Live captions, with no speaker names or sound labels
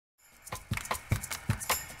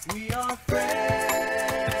We are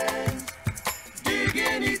friends,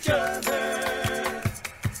 digging each other,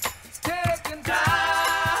 taking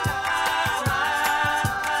time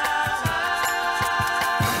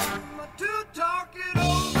to talk it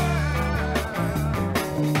over.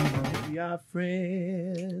 We are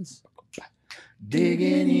friends,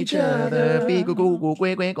 digging each other. Taking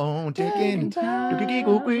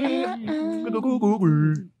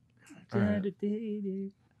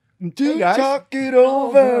To talk it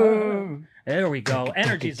over. There we go.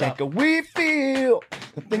 Energy's up. We feel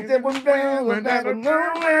the things that we're feeling out of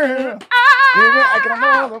nowhere. I can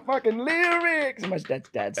know the fucking lyrics. My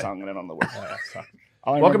dad's song and it on the words.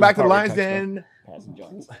 Welcome back to the Lions Den.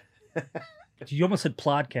 You almost said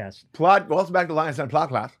plodcast. Welcome back to the Lions Den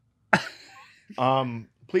podcast.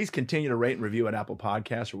 Please continue to rate and review at Apple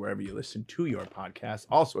Podcasts or wherever you listen to your podcast.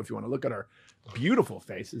 Also, if you want to look at our beautiful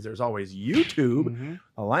faces, there's always YouTube,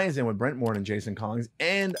 a Lions Den with Brent Morin and Jason Collings,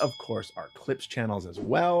 and of course our clips channels as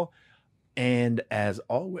well. And as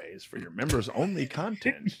always, for your members only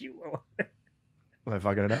content. Am I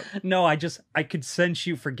fucking it up? No, I could sense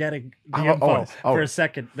you forgetting the info for a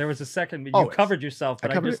second. There was a second you covered yourself,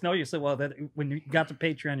 but I just know you said, well, that when you got to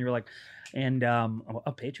Patreon, you were like, and a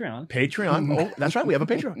Patreon. Patreon. Oh, that's right. We have a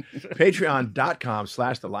Patreon.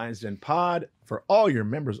 Patreon.com/the Lions Den Pod for all your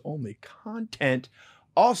members only content.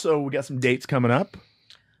 Also, we got some dates coming up.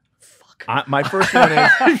 Fuck. My first one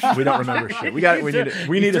is we don't remember shit. We need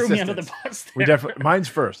threw assistance. me under the bus there. We definitely mine's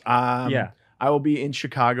first. Yeah. I will be in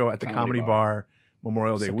Chicago at the Comedy Bar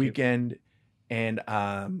Memorial Day So weekend, and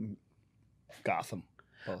Gotham.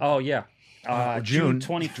 Oh yeah. June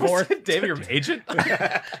 24th. David, your agent.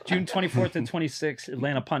 June 24th and 26th,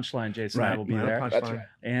 Atlanta Punchline. Jason and I will be there. That's right.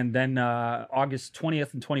 And then August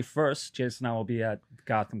 20th and 21st, Jason and I will be at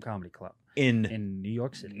Gotham Comedy Club in New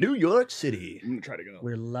York City. New York City. I'm gonna try to go.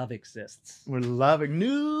 Where love exists. We're loving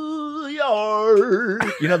New York.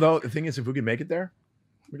 You know, though, the thing is, if we can make it there,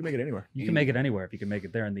 we can make it anywhere. You can make it anywhere if you can make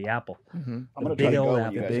it there in the Apple. I'm gonna big try to old go when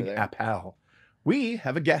apple. you The guys are big there. Apple. We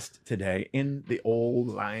have a guest today in the old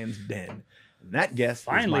Lions Den. And that guest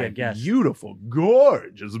Finally is my a guest. beautiful,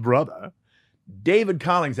 gorgeous brother, David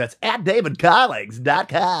Collings. That's at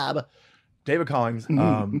davidcollings.com. David Collings.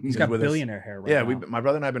 He's got with us. billionaire hair right Yeah, now. my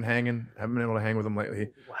brother and I have been hanging. Haven't been able to hang with him lately.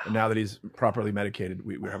 Wow. And now that he's properly medicated,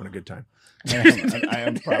 we're having a good time. I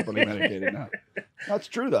am properly medicated now. That's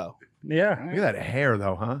true though, Yeah. Look at that hair,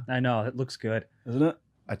 though, huh? I know. It looks good. isn't it?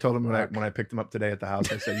 I told him when I picked him up today at the house,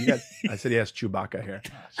 I said, I said he has Chewbacca hair.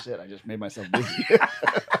 Oh, shit, I just made myself dizzy.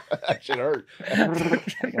 That shit hurt. I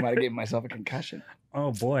think I might have given myself a concussion.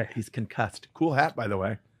 Oh, boy. He's concussed. Cool hat, by the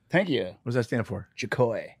way. Thank you, What does that stand for?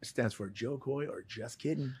 Jacoy. It stands for Joe Coy or just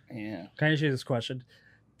kidding. Yeah. Can I ask you this question?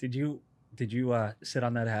 Did you sit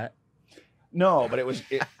on that hat? No, but it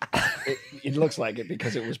looks like it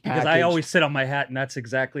because it was packaged. Because I always sit on my hat, and that's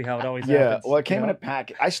exactly how it always Yeah, happens. well, it came you in know? a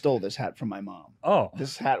pack. I stole this hat from my mom. Oh,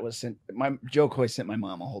 This hat was sent. Joe Coy sent my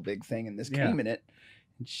mom a whole big thing, and this Yeah. came in it.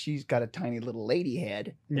 And she's got a tiny little lady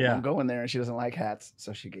head. And Yeah. I'm going there, and she doesn't like hats,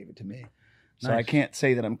 so she gave it to me. So Nice. I can't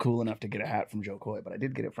say that I'm cool enough to get a hat from Joe Coy, but I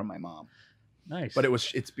did get it from my mom. nice. But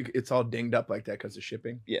it's all dinged up like that because of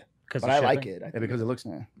shipping. Because But I like it. I Yeah, think because it looks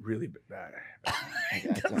yeah. really bad. I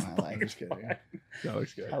like Just it. kidding. That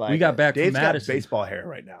looks good. I like we got it. back Dave's from got Madison. baseball hair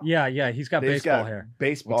right now. Yeah, he's got Dave's baseball got hair. What's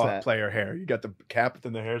baseball that? player hair. You got the cap,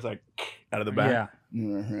 and the hair's like out of the back. Yeah,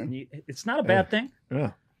 Mhm. And it's not a bad thing.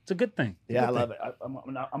 Yeah. It's a good thing. Yeah, I love it. I'm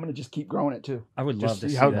going to just keep growing it too. I would Just love to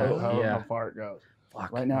see see how, that. how far it goes.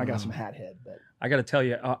 Fuck. Right now, I got some hat head, but I got to tell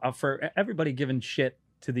you, for everybody giving shit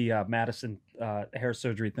to the Madison hair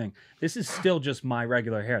surgery thing, this is still just my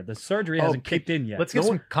regular hair. The surgery hasn't kicked in yet. Let's get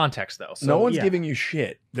some context though. So, No one's yeah. giving you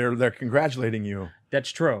shit. They're congratulating you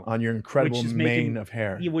That's true. on your incredible Which is mane making- of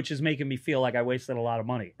hair. Which is making me feel like I wasted a lot of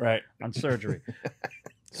money Right. on surgery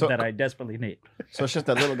So that I desperately need. so it's just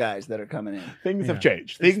the little guys that are coming in. things Yeah. have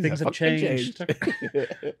changed. Things have fucking changed.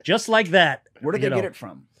 Just like that. Where did You they know. get it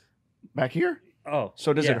from? Back here? Oh,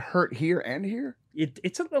 So does yeah. it hurt here and here?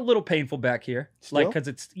 It's a little painful back here, Still? like because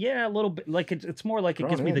it's a little bit like it's more like it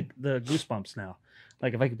gives me Drawn the goosebumps now.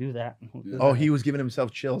 Like if I could do that. Oh, he was giving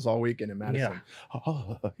himself chills all weekend in Madison.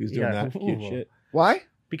 Oh, he was doing Yeah. that cute Ooh. shit. Why?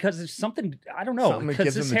 because there's something I don't know Something that because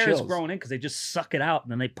gives this them the hair is chills. growing in because they just suck it out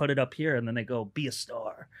and then they put it up here and then they go be a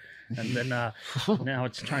star, and then now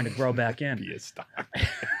it's trying to grow back in. Be a star.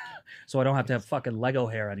 So I don't have to have fucking Lego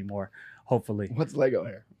hair anymore. Hopefully, What's Lego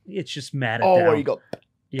hair? it's just matted Oh, down. where you go.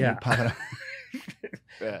 Yeah, Pop it up.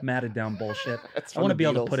 Yeah. matted down bullshit. That's I from want to the be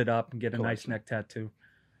able to Beatles. put it up and get a Cool. nice neck tattoo.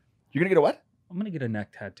 You're gonna get a what? I'm gonna get a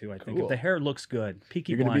neck tattoo. I think Cool. if the hair looks good,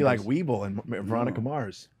 Peaky You're gonna be like Blinders. Weeble and Veronica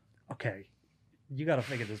Mars. Okay, You got to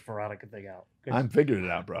figure this Veronica thing out. 'Cause- I'm figuring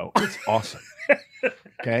it out, bro. It's awesome.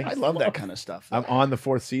 Okay. I love that kind of stuff. I'm on the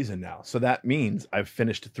 4th season now. So that means I've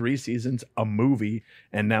finished 3 seasons, a movie,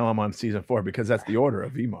 and now I'm on season 4 because that's the order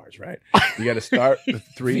of VMARS, right? You got to start with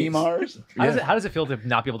 3. VMARS? How does it feel to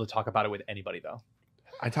not be able to talk about it with anybody, though?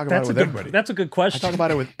 I talk about That's it a with good. everybody. That's a good I question. talk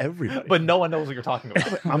about it with everybody. But no one knows what you're talking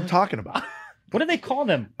about. I'm talking about it. What do they call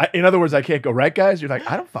them? In other words, I can't go, right, guys? You're like,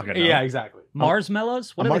 I don't fucking know. Yeah, exactly.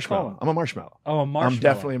 Marshmallows? What a do they marshmallow. call them? I'm a marshmallow. Oh, a marshmallow. I'm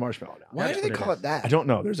definitely a marshmallow now. Why That's do they what it call is. it that? I don't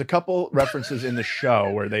know. There's a couple references in the show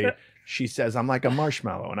where she says, I'm like a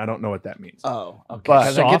marshmallow, and I don't know what that means. Oh, okay. But-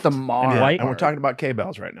 'Cause I get the Soft Mars. and white. And we're talking about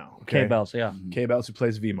K-Bells right now. Okay? K-Bells, yeah. K-Bells who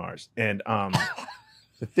plays VMARS. And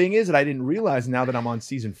the thing is that I didn't realize now that I'm on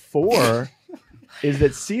season 4 is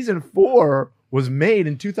that season 4 was made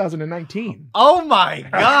in 2019. Oh my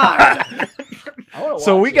god!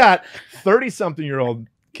 So we got 30-something-year-old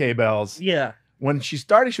K-Bells. Yeah. When she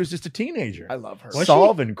started, she was just a teenager. I love her. Was she?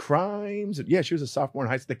 Solving crimes. Yeah, she was a sophomore in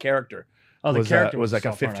high school. The character Oh, the was, character was like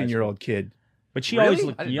a sophomore in high 15-year-old kid. But she Really? always I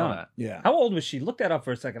looked didn't know young. that. Yeah. How old was she? Look that up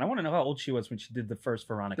for a second. I want to know how old she was when she did the first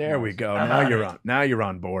Veronica. There we Mars. go. Now you're on. Now you're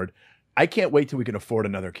on board. I can't wait till we can afford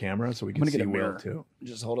another camera so we can gonna see get a Will mirror. too.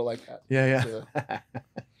 Just hold it like that. Yeah, yeah.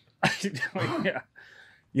 yeah.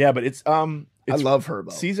 Yeah, but it's I love her,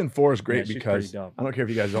 though. season 4 is great Yeah, she's because pretty dope. I don't care if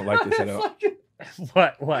you guys don't like this. I don't.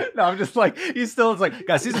 What? No, I'm just like, he's still, it's like,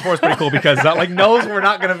 guys, season 4 is pretty cool because that like knows we're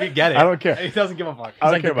not going to be getting. I don't care. He doesn't give a fuck. I It's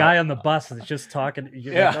don't like care the about guy it. on the bus that's just talking.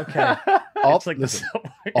 You're Yeah. like, okay. All, It's like listen,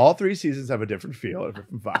 the all 3 seasons have a different feel, a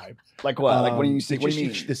different vibe. Like what? Like when you It's say, what do you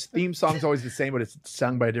mean? just- This theme song's always the same, but it's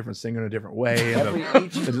sung by a different singer in a different way. And Every-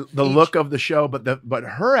 each- the look of the show, but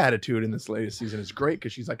her attitude in this latest season is great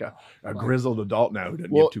because she's like a grizzled adult now who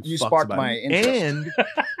doesn't Well, give 2 you fucks sparked about my it. interest.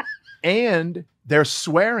 And they're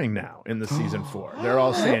swearing now in the season 4. They're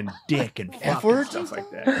all saying dick and fuck and F-words stuff and like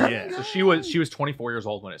stuff? that. Yeah. So she was 24 years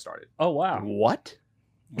old when it started. Oh wow. What?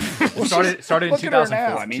 It started in look at her 2004.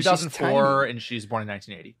 now. I mean, she's 2004, and she's born in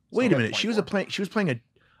 1980. Wait So a minute. She was 24. playing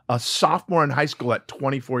a sophomore in high school at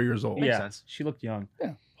 24 years old. Yeah. sense. She looked young.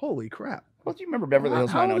 Holy crap. Well, do you remember Beverly Hills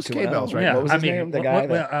How old was 90210? K-Bells, right? Yeah. What was I his mean, name? The guy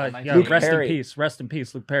that yeah, Luke rest Perry. in peace. Rest in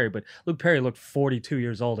peace, Luke Perry. But Luke Perry looked 42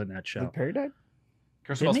 years old in that show. Luke Perry died?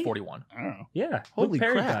 Kristen Didn't Bell's he? 41. I don't know. Yeah. Holy Luke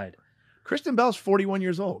Perry crap. died. Kristen Bell's 41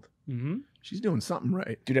 years old. Mm-hmm. She's doing something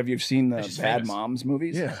right. Dude, have you seen the She's Bad famous. Moms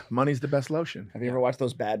movies? Yeah. Money's the best lotion. Have you ever watched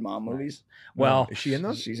those Bad Mom movies? Well, Is she in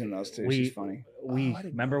those? She's in those too. we She's funny. we Oh, I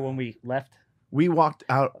didn't remember when we left. We walked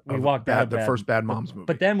out We of walked out of the Bad- first Bad Moms movie.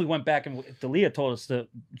 But then we went back and Dalia told us to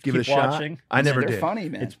Give keep it a shot. watching. I never They're did. funny,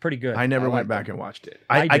 man. It's pretty good. I never I went like back them. and watched it.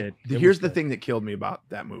 I did. It Here's was the good. thing that killed me about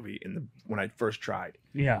that movie when I first tried.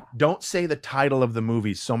 Yeah. Don't say the title of the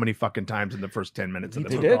movie so many fucking times in the first 10 minutes of We the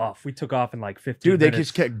took movie. did? off. We took off in like 15 Dude, they minutes.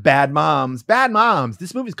 just kept Bad Moms. Bad Moms.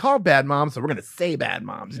 This movie's called Bad Moms, so we're gonna say Bad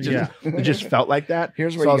Moms. It just felt like that.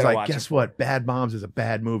 Here's where so you I was gotta like, watch it guess for. what? Bad Moms is a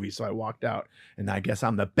bad movie. So I walked out, and I guess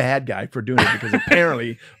I'm the bad guy for doing it because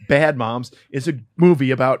apparently Bad Moms is a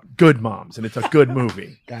movie about good moms, and it's a good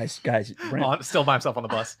movie. Guys, Brent, Still by himself on the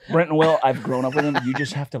bus. Brent and Will, I've grown up with him. You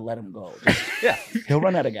just have to let him go. Yeah. He'll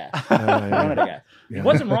run out of gas. He'll run out of gas. It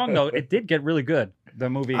wasn't wrong though. It did get really good. The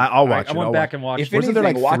movie. I'll watch I it. went I'll back watch and watched. If it. Wasn't there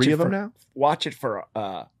like anything, watch 3 it of them for- now? Watch it for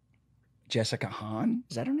Jessica Hahn.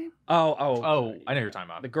 Is that her name? Oh, Oh, I know who you're talking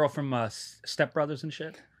about. the girl from Step Brothers and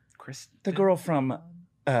shit. Chris. The girl from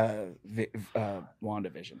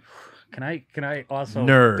WandaVision. Can I also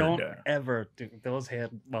Nerd. don't ever do those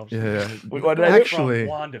hand motions. Yeah. What did I do? Actually,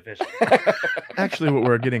 From WandaVision. actually, what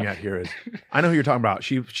we're getting at here is, I know who you're talking about.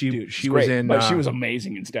 She Dude, was she's great, in. but she was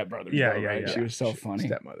amazing in Step Brothers. Yeah, though, yeah, right? yeah. She was so funny.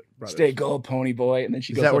 Stepmother. Brothers. Stay gold, pony boy, and then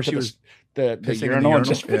she Is goes that up where to she the, was the pissing in the urinal and urinal?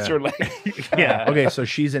 just fits Yeah. her leg. Yeah. Okay, so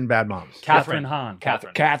she's in Bad Moms. Catherine Hahn.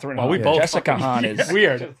 Catherine. Well, we Hahn. both Jessica fucking- Hahn is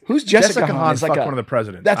Weird. Who's Jessica, Jessica Hahn Is like fucked a, one of the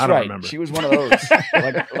presidents. That's I don't right. remember. She was one of those,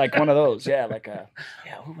 like one of those. Yeah, like a.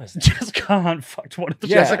 Yeah, who was that? Jessica Hahn fucked one of the.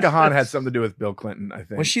 Yeah. Jessica Hahn had something to do with Bill Clinton, I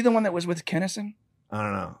think. Was she the one that was with Kennison? I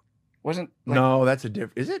don't know. Wasn't like, No, that's a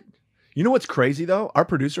different. Is it? You know what's crazy though? Our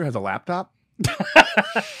producer has a laptop,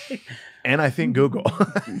 and I think Google.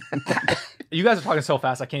 You guys are talking so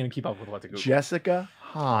fast, I can't even keep up with what to Google. Jessica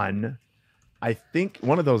Hahn. I think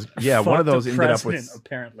one of those. Yeah, one of fucked the those ended up president, with.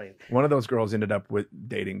 apparently. One of those girls ended up with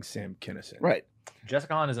dating Sam Kinison. right.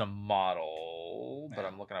 Jessica Hahn is a model, but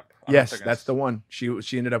I'm looking up. Yes, that's the one. She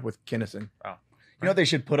ended up with Kinison. You know what they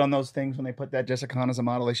should put on those things when they put that Jessica Hahn as a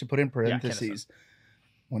model? They should put in parentheses.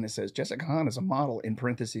 When it says Jessica Hahn is a model, in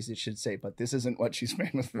parentheses, it should say, but this isn't what she's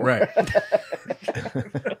famous for. Right.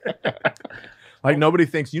 Like nobody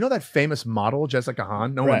thinks, you know that famous model Jessica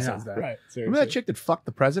Hahn? No one Right. says that. Right. Remember that chick that fucked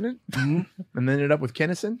the president Mhm. and then ended up with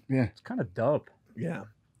Kinison? Yeah. It's kind of dope. Yeah.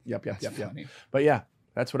 Yep. That's funny. But yeah,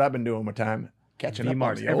 that's what I've been doing with time. Catching up on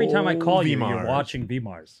VMARS. the Every time I call you, VMARS. you're watching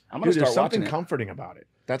VMARS. I'm gonna Dude, there's start something watching it. comforting about it.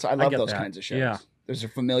 I love get those that. kinds of shows. Yeah. There's a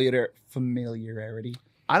familiarity.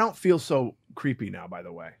 I don't feel so creepy now, by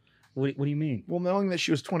the way. What do you mean? Well, knowing that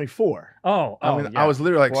she was 24. Oh, I mean, yeah. I was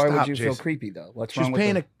literally like, Why stop, would you feel Jason. creepy though? What's She's wrong with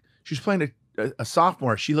playing she's playing a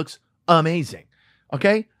sophomore. She looks amazing.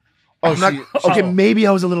 Okay. Oh, I'm not- she- okay. oh. Maybe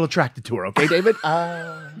I was a little attracted to her. Okay, David.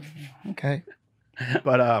 Okay.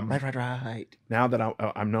 But Right. now that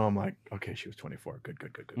I know, I'm like, okay, she was 24. Good.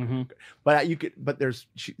 Mhm. Good. But you could. But there's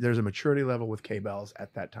a maturity level with K-Bells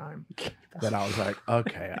at that time that I was like,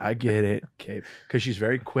 okay, I get it, K, because she's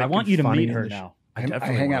very quick. I want and you to funny meet in her the now. I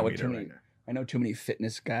definitely hang wanna out with meet too her many. right now. I know too many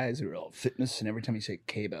fitness guys who are all fitness, and every time you say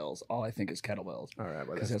K-bells, all I think is kettlebells. All right,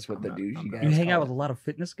 well, Because that's what I'm the not- douchey I'm not- guys You hang call out it. with a lot of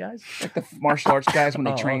fitness guys. Like the martial arts guys when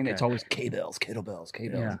they Oh, train, okay. it's always K-bells, kettlebells,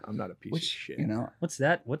 K-bells. Yeah. I'm not a piece of Which, shit. you know, What's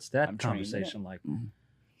that? What's that I'm trained in it. conversation like?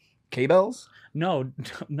 K-bells? No,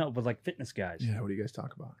 but like fitness guys. Yeah, what do you guys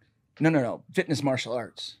talk about? No. Fitness martial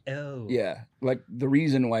arts. Oh, Yeah. Like the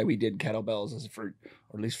reason why we did kettlebells is or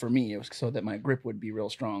at least for me, it was so that my grip would be real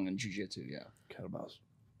strong in jiu-jitsu. Yeah. Kettlebells.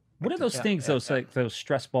 What are those things? Like those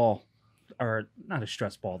stress ball, or not a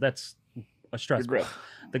stress ball? That's a stress The grip. ball.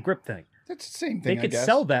 The grip thing. That's the same They thing. could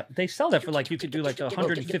sell that. They sell that for like you could do like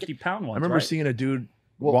 150-pound ones. I remember right? seeing a dude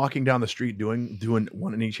walking down the street doing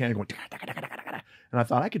one in each hand, going, and I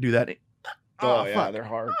thought I could do that. Oh, yeah, fuck. they're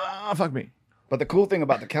hard. Oh, fuck me. But the cool thing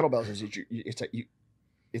about the kettlebells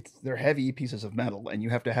is they're heavy pieces of metal, and you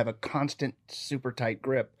have to have a constant, super tight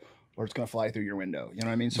grip, or it's going to fly through your window. You know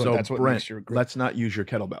what I mean? So that's what Brent, makes your grip. let's not use your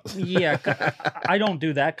kettlebells. Yeah, I don't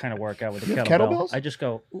do that kind of workout with a You have kettlebell. kettlebells? I just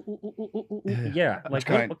go, ooh, ooh, ooh, ooh, ooh, ooh. Yeah. Like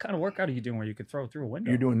kind? what kind of workout are you doing where you could throw through a window?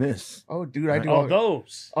 You're doing this. Oh, dude, I do. Oh, all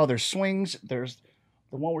those. Oh, there's swings. There's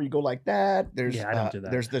the one where you go like that. There's Yeah, I don't do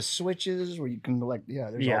that. There's the switches where you can go like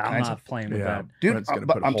There's Yeah, all I'm kinds not of playing with Yeah, that. dude. Brent's gonna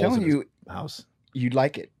But put I'm holes telling in his you, house. you'd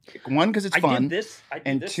like it. One, because it's I fun, did this. I did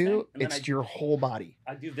and this two, thing, and then it's your whole body.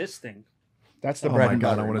 I do this thing. That's the Oh bread my and god,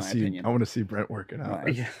 butter, I in want my to see. opinion. I want to see Brent working out. Right.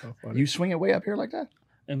 That's Yeah. so funny. You swing it way up here like that?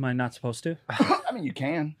 Am I not supposed to? I mean, you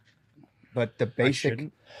can, but the basic,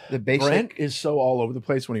 shouldn't. Brent is so all over the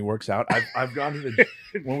place when he works out. I've gone to the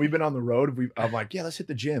when we've been on the road. I'm like, yeah, let's hit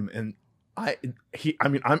the gym, and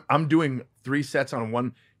I'm doing 3 sets on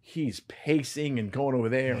one. He's pacing and going over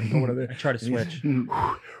there and going over I there. try to switch.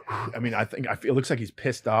 I mean, I feel it looks like he's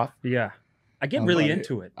pissed off. Yeah. I get I really love it.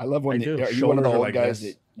 into it. I love when I do. are you one of the Shoulders are old like guys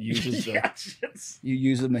this. that uses the, Yes. you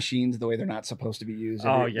use the machines the way they're not supposed to be used.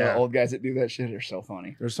 Oh, The yeah. old guys that do that shit are so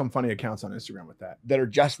funny. There's some funny accounts on Instagram with that. That are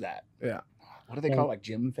just that. Yeah. What do they call it? Like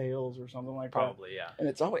gym fails or something like that? Probably, yeah. And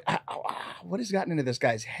it's always what has gotten into this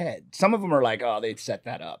guy's head? Some of them are like, oh, they set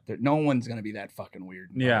that up. No one's gonna be that fucking weird.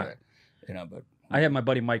 Yeah. You know, but I had my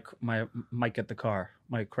buddy Mike at the car,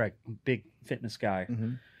 Mike Craig, big fitness guy,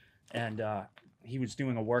 Mhm. and he was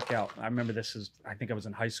doing a workout. I remember I think I was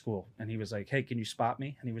in high school, and he was like, "Hey, can you spot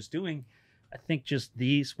me?" And he was doing, I think, just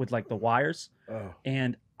these with like the wires, Oh.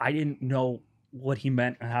 and I didn't know what he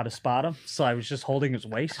meant and how to spot him, so I was just holding his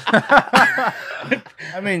waist.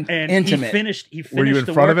 I mean, And intimate. he finished Were you in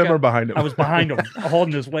the front of him or workout. behind him? I was behind him,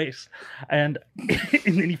 holding his waist, and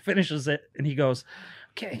then he finishes it, and he goes,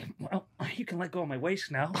 "Okay, well, you can let go of my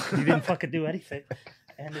waist now. You didn't fucking do anything."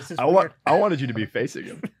 And this is weird. I wanted you to be facing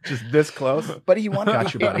him, just this close. But he wanted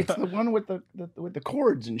Got you, buddy. it's the one with the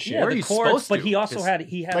cords and shit. Yeah, Where are the you cords, supposed but to? he also Just- had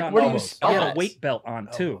like, on where do you elbows. He had a spot? weight belt on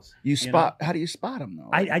too. You you spot how do you spot them though?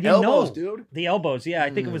 I didn't Elbows, know dude. the elbows. Yeah,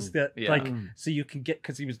 I think it was the Yeah. like so you can get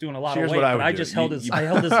because he was doing a lot Here's of weight. what I But would I do. just You- held his. you- I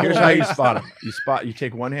held his. Here's little how you waist. spot him. You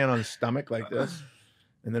take one hand on his stomach like this,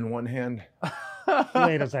 and then one hand.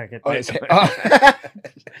 Wait a second. Oh, it's-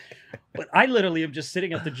 But I literally am just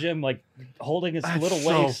sitting at the gym like holding his little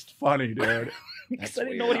so waist. funny, dude. Because I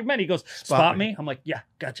didn't know what he meant. He goes, Spot "Spot me." me." I'm like, "Yeah,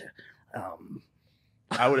 gotcha."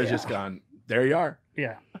 I would have just gone. There you are.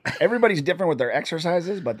 Yeah. Everybody's different with their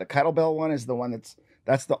exercises, but the kettlebell one is the one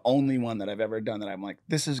that's the only one that I've ever done that I'm like,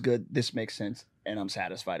 this is good, this makes sense, and I'm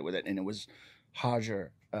satisfied with it. And it was Hajar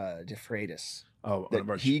de Freitas. Oh,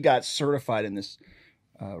 That he got certified in this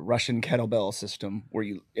Russian kettlebell system where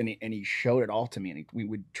he showed it all to me, and we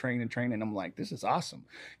would train, and I'm like, this is awesome,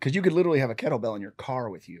 because you could literally have a kettlebell in your car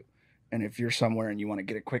with you, and if you're somewhere and you want to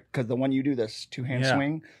get it quick, because the one you do this 2-hand Yeah.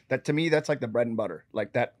 swing, that to me that's like the bread and butter,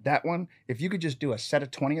 like that one. If you could just do a set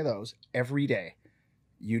of 20 of those every day,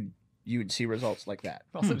 you'd see results like that.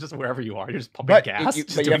 Also, just wherever you are, you're just pumping But gas, you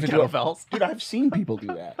just have doing to do it. kettlebells. Dude, I've seen people do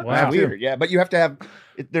that. Wow. It's weird, yeah. But you have to have.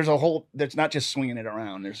 There's a whole. There's not just swinging it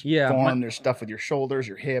around. There's Yeah, form. There's stuff with your shoulders,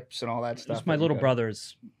 your hips, and all that stuff. It's my that you little gotta-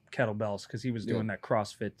 brother's kettlebells because he was doing that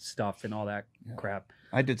CrossFit stuff and all that crap.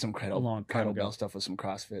 I did some A long time ago. kettlebell stuff with some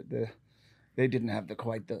CrossFit. They didn't have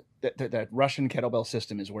that Russian kettlebell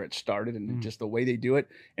system is where it started, and just the way they do it.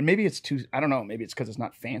 And maybe it's too, I don't know, maybe it's because it's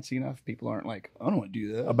not fancy enough. People aren't like, I don't want to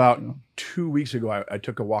do that. About 2 weeks ago, I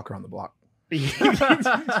took a walk around the block.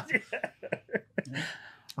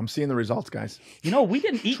 I'm seeing the results, guys. You know, we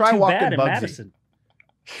didn't eat Try too walking bad in Bugsy. Madison.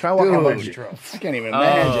 Try walking Dude, Bugsy. I can't even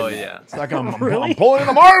imagine. Oh that. yeah. It's like I'm pulling in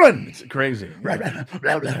the marlin. It's crazy.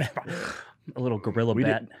 A little gorilla We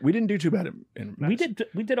bat. didn't do too bad in Madison.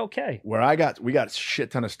 We did okay. Where we got a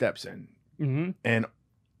shit ton of steps in, Mm-hmm. and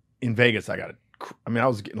in Vegas I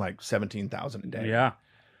was getting like 17,000 a day. Yeah,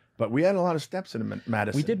 but we had a lot of steps in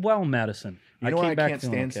Madison. we did well in Madison. You know why I came back can't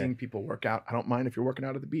feeling stand okay. seeing people work out? I don't mind if you're working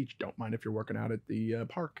out at the beach. Don't mind if you're working out at the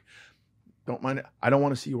park. Don't mind it. I don't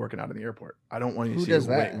want to see you working out in the airport. I don't want you to Who see does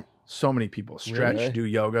you that? waiting. So many people stretch, Really? do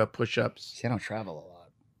yoga, push-ups. See, I don't travel a lot.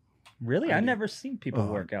 Really, I I do. never seen people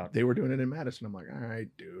Oh, work out. They were doing it in Madison. I'm like, all right,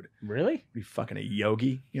 dude, Really? be fucking a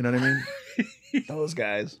yogi. You know what I mean? Those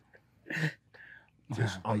guys.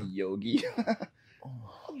 Just A on the- yogi.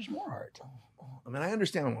 There's more art. I mean, I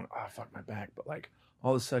understand. I'm going, oh, fuck my back, but like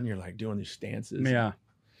all of a sudden you're like doing these stances. Yeah.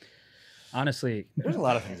 Honestly, There's a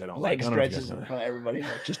lot of things I don't Leg like. I don't know if you stretches guys know in that. front of everybody.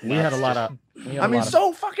 Like, just we had a nuts. lot of. We had I a mean, lot of-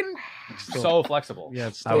 so fucking. So flexible. Yeah,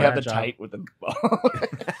 it's Still have the agile. tight with the.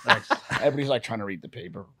 Everybody's like trying to read the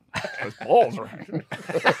paper. Those balls are. Who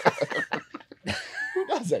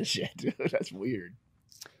does that shit, dude? That's weird.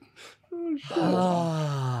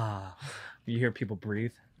 Ah. You hear people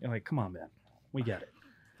breathe. You're like, come on, man. We get it.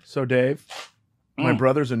 So, Dave, my Mm.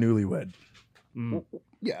 brother's a newlywed. Mm.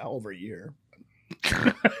 Yeah, over a year.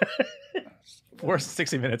 Worst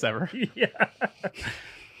 60 minutes ever. Yeah.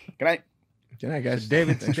 Can I? Good night, guys.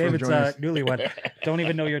 David's Thanks for joining us. newlywed. Don't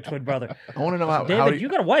even know your twin brother. I want to know how David, you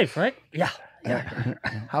got a wife, right? Yeah.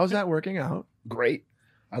 how's that working out? Great.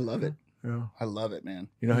 I love it. Yeah. I love it, man.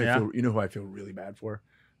 You know Yeah. you know who I feel really bad for?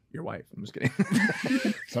 Your wife. I'm just kidding.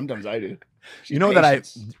 Sometimes I do. You know that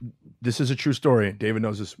this is a true story. David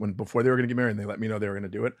knows this. Before they were going to get married and they let me know they were going to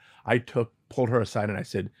do it, I pulled her aside and I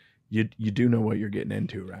said, you do know what you're getting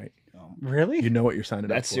into, right? Really? You know what you're signing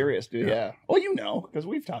That's up for. serious, dude. Yeah. Yeah. Well, you know, because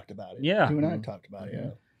we've talked about it. Yeah. You and I have talked about it. Yeah.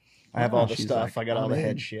 I have all the She's stuff. like, I got all I'm the in.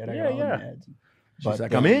 head shit. I Yeah, got all yeah. the meds. She's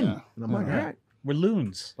like, then, I'm in. uh, And I'm like, all right. We're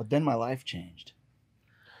loons. But then my life changed.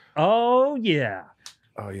 Oh, yeah.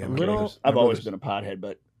 Oh, yeah. A my little- brother's- I've my always brother's- been a pothead,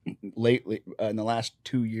 but lately, in the last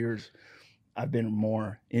 2 years, I've been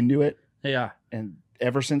more into it. Yeah. And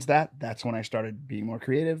ever since that, that's when I started being more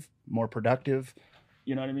creative, more productive.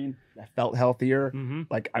 You know what I mean? I felt healthier. Mm-hmm.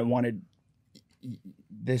 Like I wanted.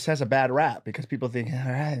 This has a bad rap because people think, all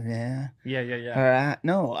right, man. Yeah, yeah, yeah. All right.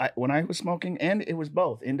 No, when I was smoking, and it was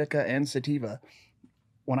both indica and sativa.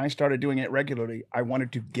 When I started doing it regularly, I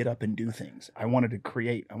wanted to get up and do things. I wanted to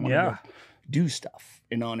create. I wanted to do stuff.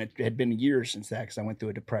 You know, and it had been years since that because I went through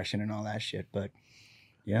a depression and all that shit. But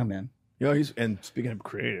yeah, man. You know, and speaking of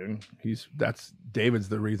creating, that's David's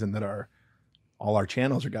the reason that all our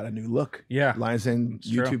channels have got a new look. Yeah. Lions In It's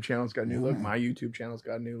true. YouTube channel's got a new look. Yeah. My YouTube channel's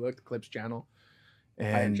got a new look. The Clips channel.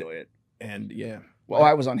 And, I enjoy it. And yeah. Well,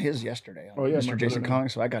 I was on his yesterday. On Oh, yeah, my Mr. Jason brother-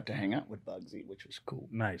 Collings, so I got to hang out with Bugsy, which was cool.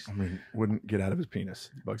 Nice. I mean, wouldn't get out of his penis.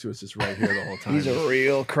 Bugsy was just right here the whole time. He's a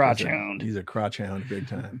real crotch He's a- hound. He's a crotch hound, big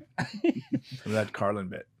time. From that Carlin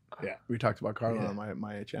bit. Yeah. We talked about Carlin Yeah. on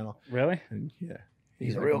my channel. Really? And yeah.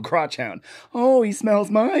 He's a real crotch hound. Oh, he smells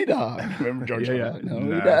my dog. Remember George? Yeah. No, he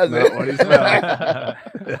Nah, doesn't. that's not what he smells.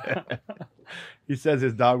 He says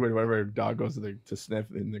his dog, whenever a dog goes to sniff,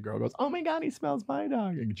 and the girl goes, "Oh my god, he smells my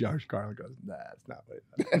dog." And Josh Carlin goes, "Nah, it's not what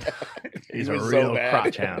it is." He's a was so real bad.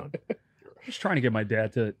 crotch hound. I was trying to get my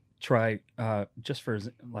dad to try just for his,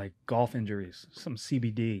 like golf injuries, some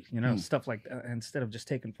CBD, you know, stuff like that, instead of just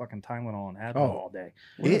taking fucking Tylenol and Advil all day.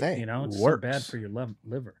 Where are they? You know, it's works. so bad for your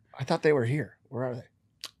liver. I thought they were here. Where are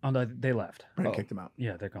they? They left. Brent Oh. kicked him out.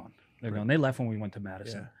 Yeah, they're gone. They're gone. They left when we went to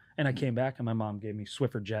Madison. Yeah. And I came back and my mom gave me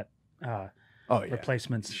Swiffer Jet Oh yeah,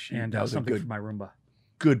 replacements and that was a something good- for my Roomba.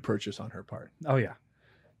 good purchase on her part. Oh, yeah.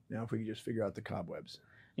 Now if we could just figure out the cobwebs.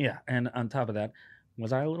 Yeah. And on top of that,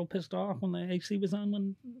 was I a little pissed off when the AC was on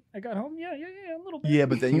when I got home? Yeah, a little bit. Yeah,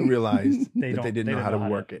 but then you realized They that they didn't know how to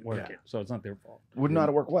work it. Work Yeah. it. So it's not their fault. Wouldn't know how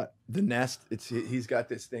to work what? The Nest, he's got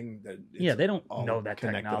this thing that Yeah, they don't all know that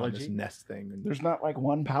connected on this technology. Nest thing. And There's not like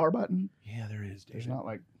one power button. yeah, there is. There's David. not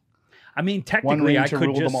like I mean, One technically, ring I to could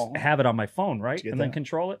rule them just all. have it on my phone, right? Did you get And then that?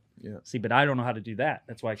 control it. Yeah. See, but I don't know how to do that.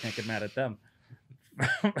 That's why I can't get mad at them.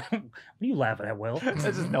 What are you laughing at, Will? It's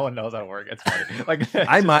just no one knows how to work. It's funny. Like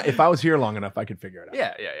I might, if I was here long enough, I could figure it out.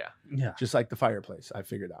 yeah. Yeah. Just like the fireplace, I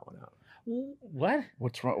figured that one out. What?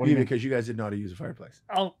 What's wrong? What do you mean? Because you guys didn't know how to use a fireplace.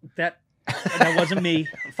 Oh, that wasn't me.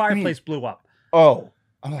 Fireplace blew up. Oh.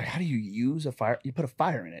 I'm like, how do you use a fire? You put a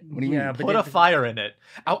fire in it. What do you mean? Put a fire in it.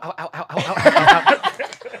 Ow, ow, ow, ow, ow, ow, ow, ow.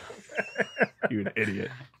 You an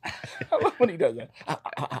idiot. I love when he does that.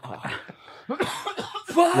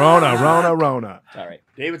 Rona. All right.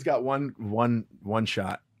 David's got one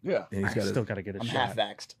shot. Yeah. And he's I got still got to get a I'm shot. half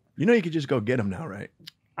vaxxed. You know you could just go get him now, right?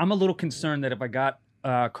 I'm a little concerned that if I got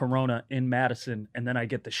Corona in Madison and then I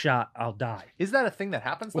get the shot, I'll die. Is that a thing that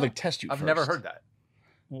happens? Well, though? they test you I've first. never heard that.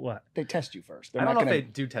 What? They test you first. I don't know if they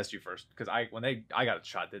do test you first because I got a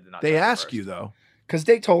shot, they did not. They test me ask first. you though. Because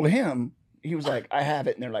they told him, he was like, I have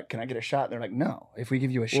it. And they're like, can I get a shot? And they're like, no. If we give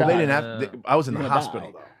you a Well, shot. they didn't have. I was in the You're gonna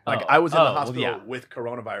hospital die. though. Like Oh. I was in the Oh, well, hospital yeah. with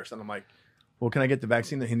coronavirus, and I'm like, "Well, can I get the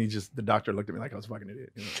vaccine?" And the doctor looked at me like I was a fucking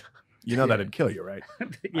idiot. You know that'd kill you, right? I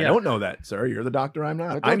Yeah. don't know that, sir. You're the doctor. I'm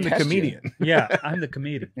not. But they'll I'm the test you. comedian. Yeah, I'm the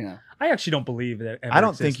comedian. Yeah. I actually don't believe that. I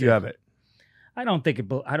don't think you have it. I don't think it.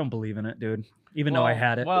 I don't believe in it, dude. Even though I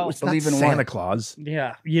had it. Well, It's not Believe in Santa what? Claus.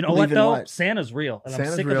 Yeah, you know Believe what in though? what? Santa's real, and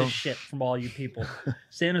Santa's I'm sick real. of this shit from all you people.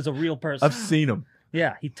 Santa's a real person. I've seen him.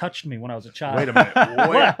 Yeah, he touched me when I was a child. Wait a minute.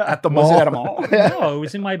 Wait, at the Was mall. it at a mall? No, it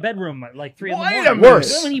was in my bedroom at like 3 in the Wait a morning. minute.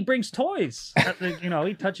 Worse. When he brings toys, you know,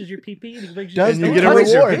 he touches your pee-pee. And he brings Does your he you get a touch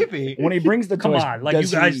your reward? pee-pee? When he brings the Come toys, on, like you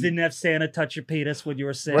does guys he- didn't have Santa touch your penis when you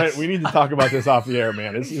were 6. Right, we need to talk about this off the air,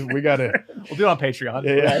 man. We got to. We'll do it on Patreon.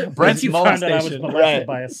 Yeah. Brent's you found out I was molestation. molested Right.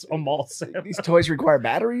 by a mall Sam. These toys require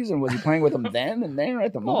batteries, and was he playing with them then and there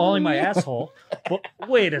at the Oh, mall? only my asshole. But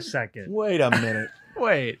wait a second. Wait a minute.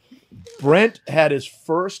 Wait. Brent had his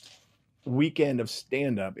first weekend of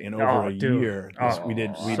stand-up in over Oh, a dude. year. Oh, we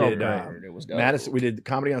did so good. good. It was dope. Madison. We did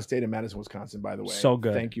Comedy on State in Madison, Wisconsin. By the way, So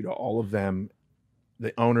good. Thank you to all of them,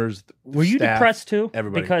 the owners. The Were you staff, depressed too?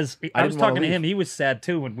 everybody. Because I I was didn't wanna talking to leave. him. He was sad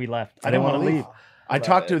too when we left. I didn't want to leave. I Love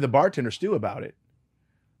talked it. to the bartender Stu about it.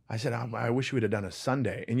 I said, I wish we'd have done a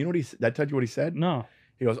Sunday. And you know what did I tell you what he said? No.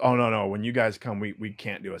 He goes, oh no, when you guys come, we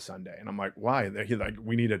can't do a Sunday. And I'm like, why? He's like,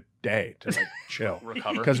 we need a day to like chill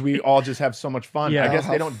Recover. because we all just have so much fun. Yeah. I guess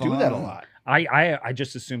How they don't do that a fun. lot. I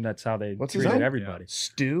just assumed that's how they What's his treated name? everybody.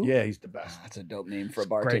 Stew? Yeah, he's the best. That's a dope name for a Great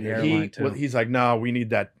bartender. hair. Airline, too. He's like, no, we need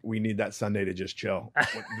that Sunday to just chill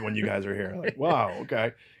when you guys are here. Like, wow,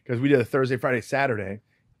 okay. Because we did a Thursday, Friday, Saturday.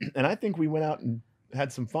 And I think we went out and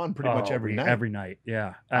had some fun pretty much every night. Every night,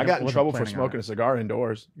 yeah. I got in wasn't trouble for planning on smoking a it. cigar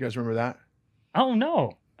indoors. You guys remember that? Oh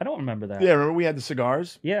no, I don't remember that. Yeah, remember we had the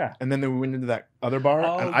cigars? Yeah. And then we went into that other bar,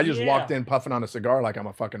 Oh, and I just yeah. walked in puffing on a cigar like I'm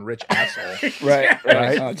a fucking rich asshole. Right.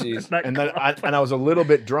 Right. Oh, jeez. That And then club. I was a little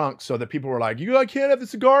bit drunk, so that people were like, "You can't have the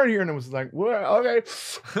cigar in here," and it was like, "What? Okay,"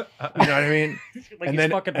 you know what I mean? like and he's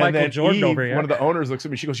fucking and Michael Jordan Eve, over here. one of the owners looks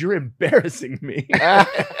at me. She goes, "You're embarrassing me,"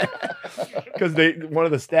 because one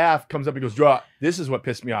of the staff comes up and goes, "Draw." This is what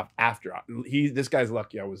pissed me off. After this guy's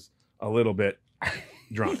lucky I was a little bit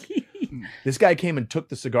drunk. This guy came and took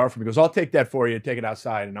the cigar from me. He goes, "I'll take that for you. Take it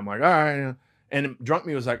outside." And I'm like, "All right." And drunk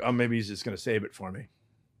me was like, "Oh, maybe he's just gonna save it for me."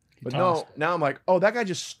 But no, now I'm like, "Oh, that guy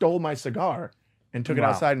just stole my cigar and took it Wow.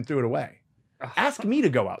 outside and threw it away." Ask me to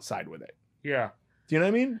go outside with it. yeah. Do you know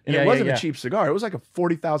what I mean? And Yeah, it yeah, wasn't yeah. a cheap cigar. It was like a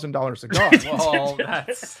 $40,000 cigar. Well,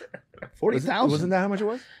 that's 40,000. Wasn't that how much it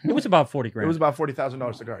was? It was about 40 grand. It was about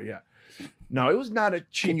 $40,000 cigar. Yeah. No, it was not a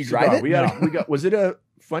cheap. Can you cigar. drive it? We got. Was it a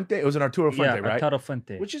Fuente? It was an Arturo Fuente, yeah, right? Arturo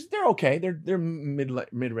Fuente. Which is they're okay. They're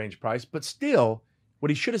mid range price, but still, what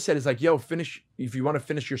he should have said is like, "Yo, finish if you want to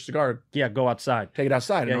finish your cigar, yeah, go outside. take it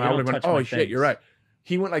outside." Yeah, And you I would don't have went, touch "Oh my shit, things." you're right."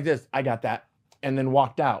 He went like this. I got that, and then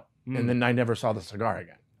walked out, Mm. and then I never saw the cigar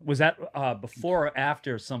again. Was that before or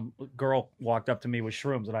after some girl walked up to me with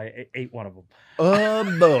shrooms and I ate one of them? Oh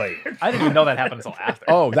boy. I didn't even know that happened until after.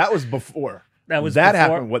 Oh, that was before. That was that before-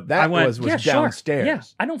 happened. What that I went, was yeah, sure. downstairs. Yeah,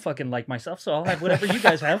 I don't fucking like myself, so I'll have whatever you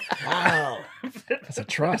guys have. Wow. That's a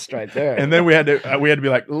trust right there. And then we had to be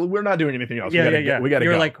like, we're not doing anything else. Yeah, We got to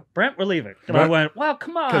You're go. like, Brent, we're leaving. And I Brent- went, well,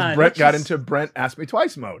 come on. Because Brent let's got just-" into Brent asked me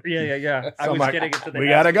twice mode. Yeah. I So I'm was like, getting into the we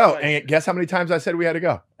got to ask go. twice. And guess how many times I said we had to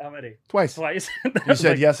go? How many? Twice. Twice. You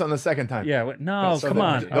said yes on the second time. Yeah. No, So come that-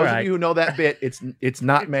 on. Those All of right. you who know that bit, it's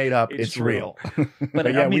not made up. It's real.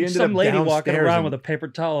 But yeah, I we mean, ended some up lady walking downstairs around and- with a paper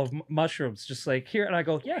towel of mushrooms, just like here, and I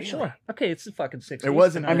go, yeah, sure, okay, it's the fucking 60s. It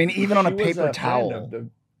wasn't. I mean, even on a she was paper fan towel. of the-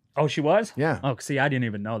 oh, she was. yeah. Oh, see, I didn't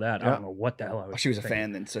even know that. I Yeah. don't know what the hell I was. Oh, she was a thinking.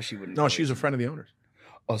 fan then, so she wouldn't. No, she's a friend of the owners.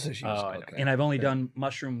 Oh, so she was. Oh, I know. okay. And I've only done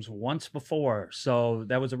mushrooms once before, so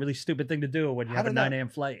that was a really stupid thing to do when you How have a did that- 9 a.m.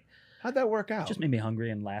 flight. How'd that work It out? just made me hungry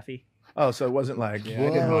and laughy. Oh, so it wasn't like Yeah, I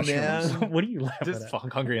did whoa, mushrooms. man. What are you laughing Just at? fucking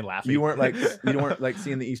hungry and laughing. You weren't like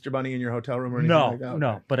seeing the Easter Bunny in your hotel room or anything No, like that? no,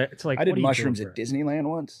 Okay. but it's like I what did are you mushrooms doing at Disneyland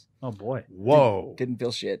once. for- Oh boy, Whoa. Didn't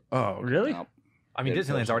feel shit. Oh, okay. really? No. I mean,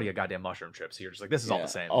 Disneyland's already a goddamn mushroom trip, so you're just like, this is all the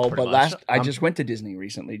same. Oh, pretty but much. I just went to Disney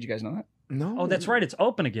recently. Did you guys know that? No. Oh, that's right. It's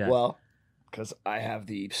open again. Well, because I have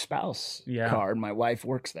the spouse card. My wife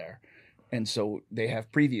works there. And so they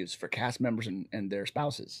have previews for cast members and their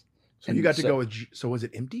spouses. So you got to go with, so was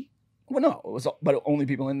it empty? Well, no, it was, but only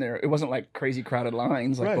people in there. It wasn't like crazy crowded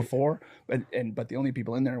lines like before. But the only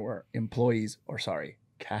people in there were employees,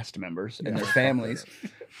 cast members and their families.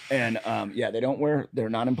 And they don't wear, they're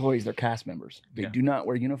not employees, they're cast members. They do not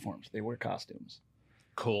wear uniforms. They wear costumes.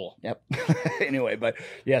 Cool. Yep. Anyway, but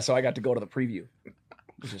so I got to go to the preview,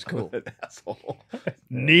 which is cool. Asshole.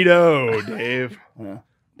 Neato, Dave.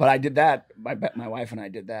 But I did that. My wife and I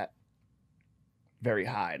did that very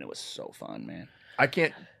high, and it was so fun, man. I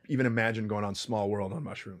can't even imagine going on Small World on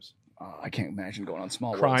mushrooms. I can't imagine going on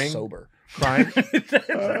Small Crying? World sober. Crying? Good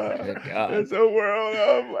God. It's a world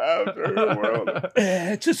of laughter. World.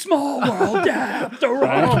 It's a small world after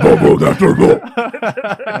all.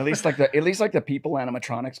 At least like the people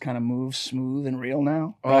animatronics kind of move smooth and real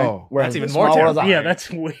now. Oh, right? Whereas that's even the more Small World's terrifying. Yeah, that's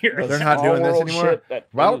weird. They're not doing this anymore.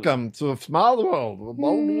 Welcome to Small World.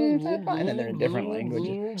 And then they're in different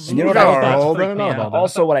languages. And You you know know what what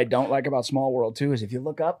also what I don't like about Small World too is if you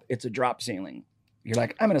look up, it's a drop ceiling. You're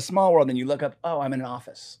like, I'm in a small world, and you look up, oh, I'm in an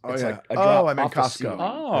office. It's like a drop I'm in off the Costco. ceiling.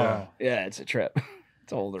 Oh. Yeah, it's a trip.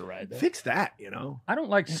 It's a older ride though. Fix that, you know. I don't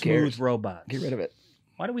like Who smooth cares? robots. Get rid of it.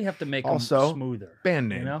 Why do we have to make Also, them smoother? band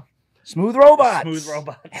name. You know? Smooth robots. Smooth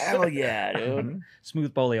robots. Hell yeah, dude.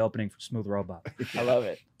 Smooth Bowley opening for Smooth Robot. I love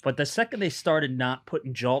it. But the second they started not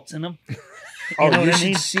putting jolts in them, Oh, know you what I should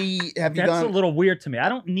mean? see. Have you that's done? a little weird to me. I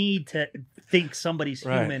don't need to think somebody's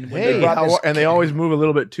human. When Hey, brought this- and they always move a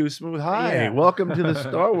little bit too smooth. Hi, Yeah. welcome to the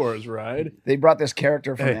Star Wars ride. They brought this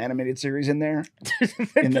character from Hey. the animated series in there,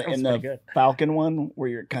 in in the Falcon one, where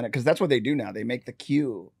you're kind of because that's what they do now. They make the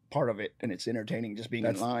queue part of it, and it's entertaining just being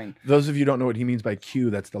in line. Those of you who don't know what he means by Q,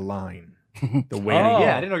 that's the line. The waiting. Oh.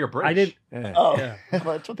 Yeah, I didn't know you're British. I did Yeah. Oh, Yeah.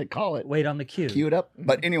 well, that's what they call it. wait on the queue. Queued up.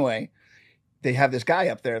 But anyway, they have this guy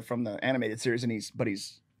up there from the animated series, and he's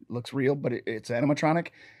looks real, but it's animatronic.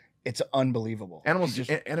 It's unbelievable. Animals, Just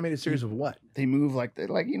animated series of what? they move like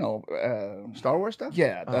Star Wars stuff?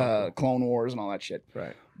 yeah, Oh, cool. Clone Wars and all that shit.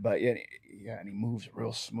 Right. But yeah, and he moves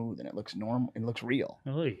real smooth, and it looks normal. It looks real.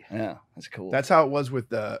 Oy. Yeah, that's cool. That's how it was with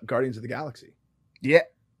Guardians of the Galaxy. yeah.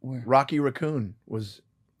 Rocky Raccoon was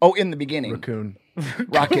Oh, in the beginning, Raccoon.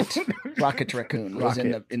 Rocket Raccoon was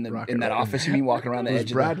in Rocket that Raccoon. office. You mean walking around the It was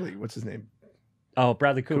edge? Bradley. What's his name? Oh,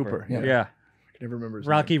 Bradley Cooper. Cooper, yeah. Yeah. I can never remember his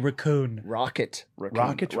Rocky name. Raccoon. Rocket Raccoon.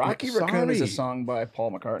 Rocket Rocky Raccoon. Raccoon is a Sorry. song by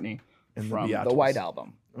Paul McCartney And from the Beatles. White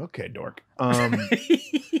Album. Okay, dork.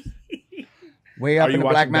 Way up Are in you the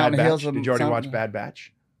watching Black Bad Mountain Batch? Hills. of Did you already something. watch Bad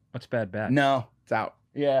Batch? What's Bad Batch? No. It's out.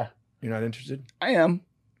 Yeah, You're not interested? I am.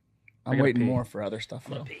 I'm gotta waiting pee. more for other stuff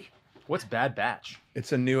though. What's Bad Batch?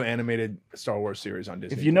 It's a new animated Star Wars series on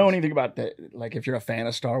Disney. If you know Plus. anything about like if you're a fan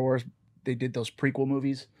of Star Wars, they did those prequel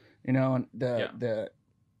movies, you know, and the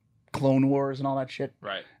Clone Wars and all that shit.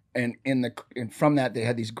 Right. And from that they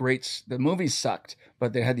had these great. The movies sucked,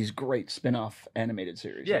 but they had these great spin-off animated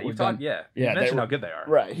series. Yeah, that you were thought. done. Yeah, Yeah, You they mentioned were- how good they are.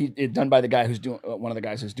 Right. It done by the guy who's doing one of the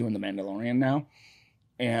guys who's doing the Mandalorian now.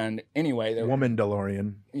 And anyway, they Woman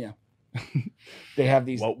DeLorean. they have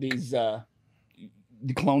these Woke. the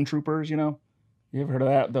clone troopers. You know, you ever heard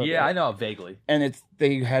of that? Yeah, I know vaguely. And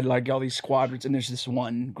they had like all these squadrons, and there's this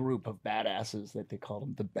one group of badasses that they call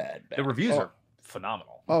them the Bad Batch. The reviews are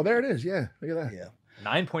phenomenal. Oh, there it is. Yeah, look at that. Yeah.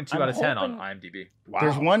 9.2 I'm out of 10 on hoping- IMDb. Wow.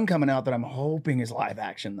 There's one coming out that I'm hoping is live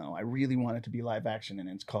action though. I really want it to be live action, and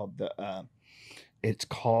it's called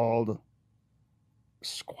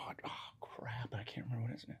Squad. Oh crap! I can't remember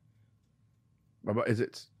what it's. Is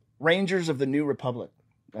it? Rangers of the New Republic.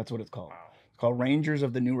 That's what it's called. It's called Rangers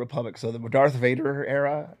of the New Republic. So the Darth Vader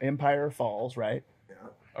era Empire falls, right?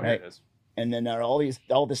 Okay, Right. it is. And then there are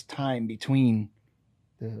all this time between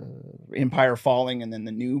the Empire falling and then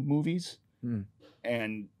the new movies. Hmm.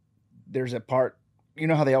 And there's a part, you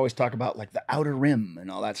know how they always talk about like the Outer Rim and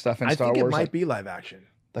all that stuff in I Star think it Wars, might be live action.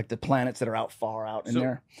 like the planets that are out far out in So-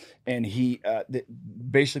 there. And he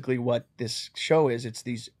basically what this show is, it's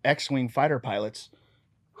these X-wing fighter pilots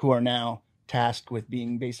who are now tasked with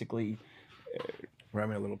being basically We're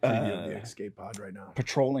having a little preview of the escape pod right now.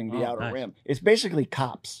 patrolling the Oh, Outer nice. Rim. It's basically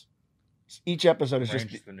cops. Each episode is Rangers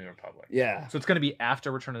just of the New Republic. yeah. So it's going to be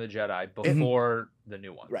after Return of the Jedi, before the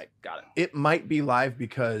new one. Right. Got it. It might be live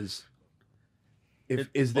because It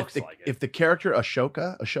if looks like it. if the character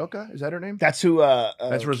Ashoka, is that her name? That's who.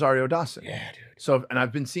 That's Rosario Dawson. Yeah, dude. So, and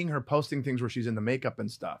I've been seeing her posting things where she's in the makeup and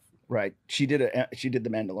stuff. Right. She did the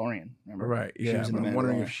Mandalorian. Remember? Right. She Yeah. was in But the I'm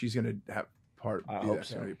wondering Mandalorian. if she's going to have I hope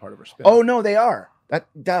so. Be part of her spin. Oh no, they are.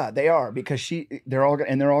 They are, because they're all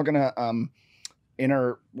gonna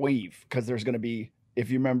interweave, because there's gonna be, if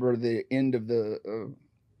you remember the end of the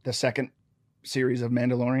second series of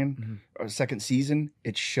Mandalorian, or second season,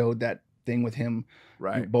 it showed that thing with him,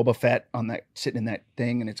 Right. Boba Fett on that, sitting in that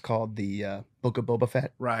thing, and it's called the Book of Boba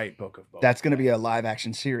Fett. Right. Book of Boba. That's going to be a live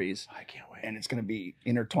action series, I can't wait. and it's going to be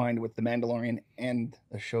intertwined with the Mandalorian, and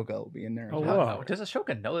Ahsoka will be in there. as Oh, well. wow. Does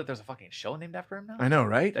Ashoka know that there's a fucking show named after him now? I know,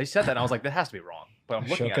 right? I said that and I was like, that has to be wrong. But I'm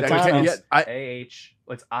looking at it. Ahsoka It's Tano. A-H.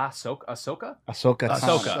 It's Ahsoka? Ahsoka.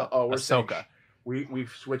 Ahsoka. Oh, we're saying- Ahsoka. We've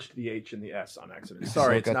switched the H and the S on accident.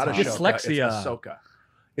 Sorry, it's not Ahsoka Ahsoka. Tano. Dyslexia. It's Ahsoka.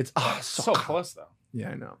 It's Ahsoka. So close, though.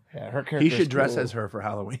 Yeah, I know. Yeah, her character. He should dress as her for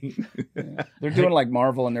Halloween. Yeah. They're doing like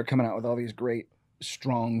Marvel, and they're coming out with all these great,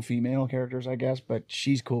 strong female characters, I guess. But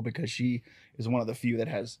she's cool because she is one of the few that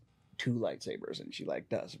has 2 lightsabers, and she like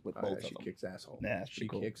does with both of She them. kicks asshole. Yeah, that's she pretty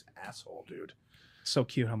cool. kicks asshole, dude. So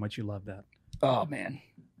cute how much you love that. Oh man,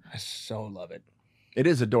 I so love it. It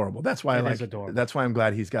is adorable. That's why I It like. is adorable. That's why I'm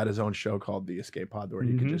glad he's got his own show called The Escape Pod, where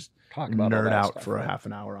he can Mhm. just Talk about all nerd that out stuff, for a right? half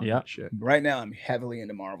an hour on Yeah. that shit. Right now, I'm heavily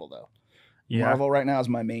into Marvel though. Yeah. Marvel right now is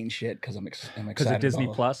my main shit because I'm excited. Because of Disney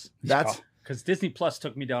about it. Plus. That's Because Disney Plus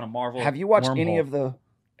took me down a Marvel. Have you watched any wormhole. of the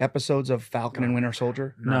episodes of Falcon and Winter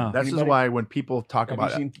Soldier? No. This is Anybody? why when people talk Have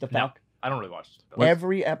about you seen the No, Falcon? I don't really watch it.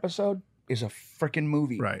 Every episode is a freaking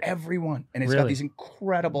movie. Right. Every one. And it's got Really? these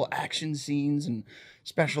incredible action scenes and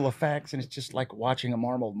special effects. And it's just like watching a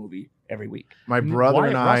Marvel movie every week. my brother Wyatt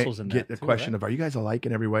and I Russell's in get that the too, question right? of, are you guys alike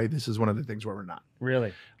in every way? This is one of the things where we're not.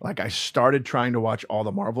 Really? Like, I started trying to watch all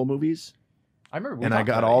the Marvel movies, I remember we and I talked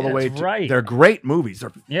got about all it, the way That's to. right. They're great movies.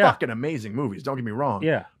 They're Yeah. fucking amazing movies. Don't get me wrong.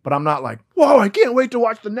 Yeah. But I'm not like, whoa, I can't wait to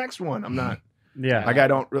watch the next one. I'm not. Yeah. Like, I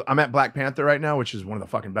don't. I'm at Black Panther right now, which is one of the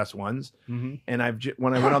fucking best ones. Mm-hmm. And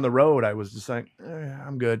when I went on the road, I was just like,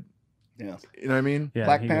 I'm good. Yeah. You know what I mean? Yeah.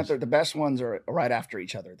 Black he Panther, was- the best ones are right after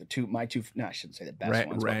each other. No, I shouldn't say the best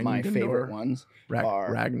ones, but my Rangdor. favorite ones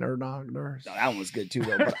are. Ragnar. No, that one was good too,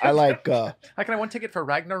 though. But I like. How can I one ticket for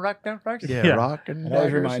Ragnarok? Yeah, Yeah. Rock and It always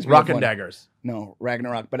Daggers. reminds me Rock of and one. Daggers. No,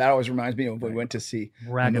 Ragnarok. But that always reminds me of when we went to see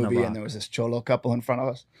a Ragnarok. movie and there was this cholo couple in front of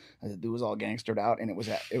us. And the dude was all gangstered out, and it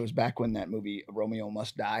was back when that movie Romeo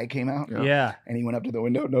Must Die came out. Yeah. And he went up to the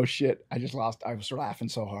window. No shit. I was laughing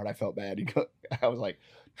so hard. I felt bad. I was like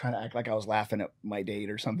trying to act like I was laughing at my date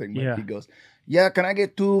or something. But Yeah. he goes, "Yeah, can I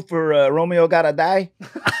get 2 for Romeo Gotta Die?"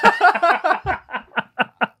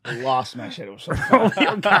 I lost my shit. It was so funny.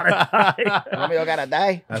 Romeo gotta die. Romeo Gotta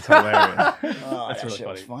Die. That's hilarious. Oh, That's that really shit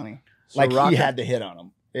was funny. funny. So Like Rock he and- had to hit on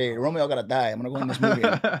him. Hey, Romeo Gotta Die. I'm gonna go in this movie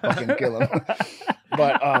and fucking kill him.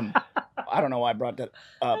 But I don't know why I brought that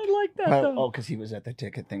up. I like that Well, though. because he was at the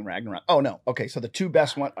ticket thing, Ragnarok. Oh no, okay. So the 2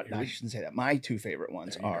 best ones. No, I shouldn't say that. My 2 favorite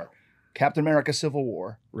ones There you are Captain America: Civil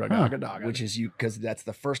War, Ragagadaga. which is because that's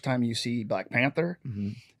the first time you see Black Panther,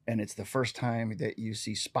 Mhm. and it's the first time that you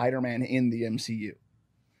see Spider-Man in the MCU.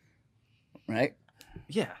 Right?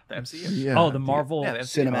 Yeah, the MCU. Yeah. Oh, the Marvel. Yeah, the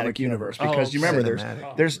MCU. Cinematic universe. Oh, Because you remember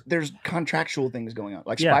cinematic. there's contractual things going on.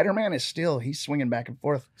 Like Yeah. Spider-Man is still he's swinging back and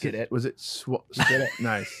forth. Get it? Was it? Get it?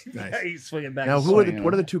 Nice. Yeah, he's swinging back. Now, and who are forth. the?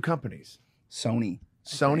 What are the 2 companies? Sony.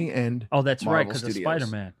 Sony and Oh, that's right, Marvel because of Studios.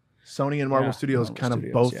 Spider-Man. Sony and Marvel Yeah, Studios Marvel kind of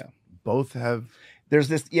Studios, both have. There's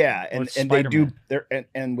this, yeah, Well, and it's they do Spider-Man. they're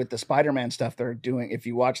and with the Spider-Man stuff they're doing. If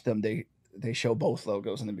you watch them, they show both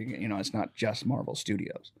logos in the beginning. You know, it's not just Marvel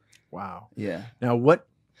Studios. Wow. Yeah. Now, what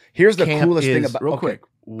Here's the camp coolest thing is- about real okay, quick?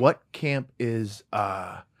 What camp is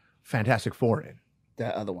Fantastic Four in?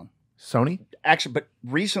 that other one. Sony. Actually, but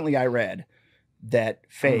recently I read that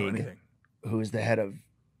I don't know Feig, anything. who is the head of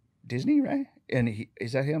Disney, right? And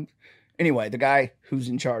is that him? Anyway, the guy who's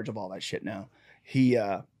in charge of all that shit now, he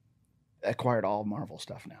acquired all Marvel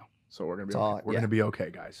stuff now. So we're gonna be It's okay. all- We're yeah. gonna be okay,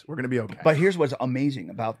 guys. We're gonna be okay. But here's what's amazing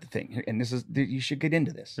about the thing, and this is you should get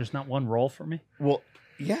into this. There's not one role for me. Well,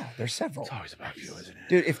 yeah, there's several. it's always about you, isn't it?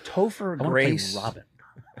 Dude, if Topher I want Grace, to play Robin.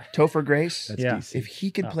 Topher Grace, That's Yeah. DC. if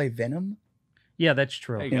he could Oh. play Venom, Yeah, that's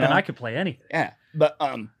true. There And you go. I could play anything. yeah. But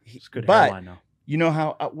It's good but hairline though. you know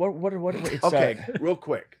how what it's Okay, real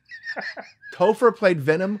quick. Topher played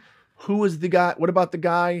Venom. Who was the guy? What about the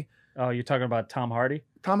guy? Oh, you're talking about Tom Hardy?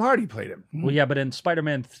 Tom Hardy played him. Well, yeah, but in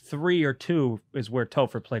Spider-Man 3 or 2 is where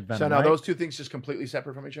Topher played Venom. So now right? those 2 things just completely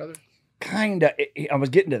separate from each other. kinda. I was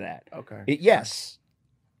getting to that. Okay. Yes.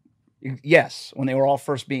 Yes, when they were all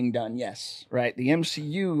first being done, yes, right. The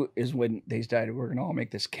MCU is when they decided we're going to all make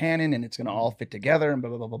this canon and it's going to all fit together and blah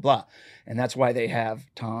blah blah blah blah, and that's why they have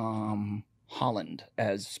Tom Holland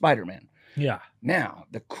as Spider-Man. Yeah. Now,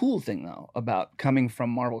 the cool thing though about coming from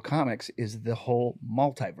Marvel Comics is the whole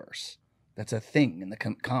multiverse That's a thing in the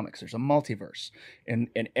comics. There's a multiverse, and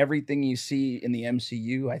everything you see in the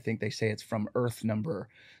MCU, I think they say it's from Earth number.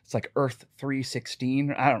 It's like Earth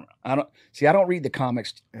 316. I don't see. I don't read the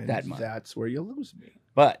comics And that much. that's where you lose me.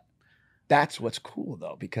 But that's what's cool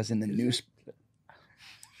though, because in the new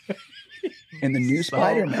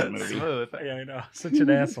Spider-Man movie, Smooth. Yeah, I know. Such an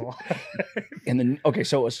asshole.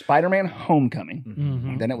 so it was Spider-Man Homecoming,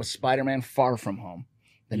 Mhm. then it was Spider-Man Far From Home.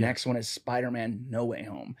 The next one is Spider-Man No Way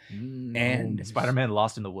Home, and Spider-Man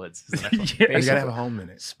Lost in the Woods. is the next one. Yeah. You gotta have a home in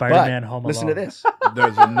it. Spider-Man But Home listen Alone. to this.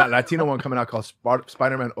 There's a Latino one coming out called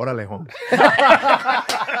Spider-Man Orale Home. I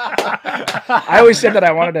always said that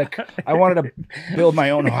I wanted to build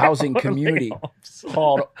my own housing community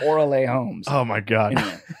called Orale Homes. Oh my God.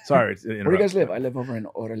 Anyway, Sorry. where do you guys live? I live over in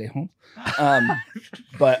Orale Homes.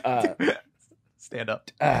 But Stand up.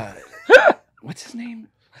 what's his name?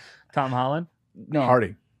 Tom Holland. No,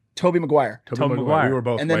 Hardy. Toby Maguire. Tobey Maguire. We were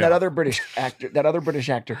both. And then way that off. other British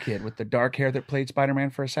actor kid with the dark hair that played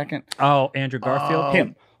Spider-Man for a second. Oh, Andrew Garfield.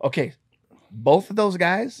 Him. Okay. Both of those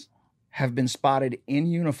guys have been spotted in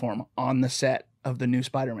uniform on the set of the new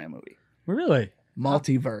Spider-Man movie. Really?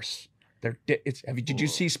 Multiverse. Did you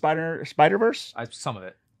see Spider-Verse? Some of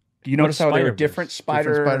it. Do you notice how there were Spider-Verse? different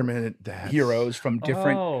Spider-Man heroes from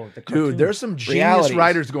different? Oh, the cartoon. Dude, there's some genius realities.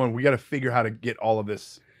 writers going, we got to figure how to get all of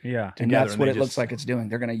this Yeah. And together. that's what they it looks just- like it's doing.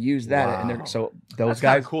 They're going to use that, and Wow. they're so those That's guys.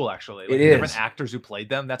 kind of cool, actually. Like It the different is. actors who played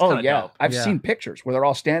them. That's Oh kind of yeah, dope. I've Yeah. seen pictures where they're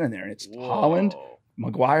all standing there, and it's Holland, Whoa.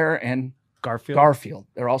 Maguire, and Garfield. Garfield.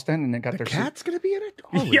 They're all standing, and they got The their cat's going to be in it?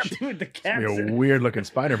 Holy Yeah, shit. dude, the It's cat's gonna be in a it. weird looking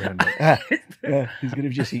Spider-Man. Yeah, he's gonna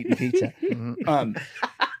just eating pizza. Mhm.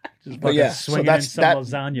 Just But fucking yeah, so swinging that's in some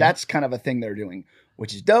lasagna. that's kind of a thing they're doing,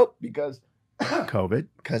 which is dope because COVID.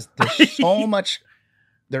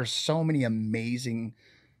 there's so many amazing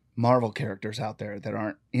Marvel characters out there that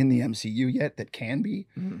aren't in the MCU yet that can be,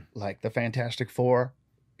 Mhm. like the Fantastic Four,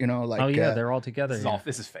 like oh yeah, they're all together.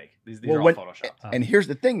 This is fake. These Well, are all when- Photoshop. and here's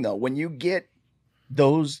the thing though, when you get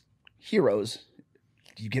those heroes,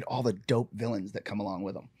 you get all the dope villains that come along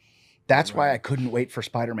with them. That's why I couldn't wait for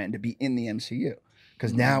Spider-Man to be in the MCU,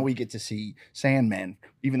 because now we get to see Sandman,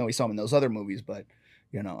 even though we saw him in those other movies, but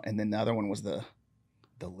and then the other one was the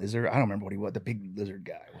lizard. I don't remember what he was, the big lizard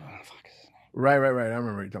guy. What the fuck is his name? Right. I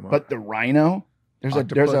remember what you're talking about. But the Rhino, there's a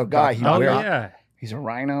Octopus, guy. He Oh wears- yeah. he's a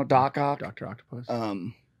Rhino, Doc Ock, Dr. Octopus.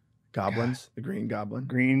 um, Goblins. The Green Goblin.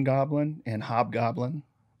 Green Goblin, and Hobgoblin.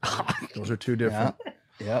 Those are two different.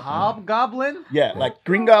 Yeah. Hobgoblin? Yeah, like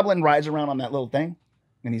Green Goblin rides around on that little thing,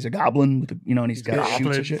 and he's a goblin with and he's got shoots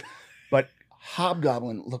Goblin. and shit. But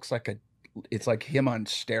Hobgoblin looks like it's like him on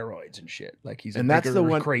steroids and shit. Like he's And that's bigger, the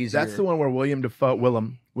one. crazier. That's the one where Willem Dafoe,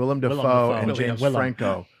 Dafoe. and James Willem.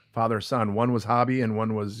 Franco, father son. One was Hobby and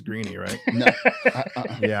one was Greenie, right? No,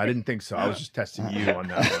 Yeah, I didn't think so. I was just testing you on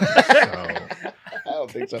that one. I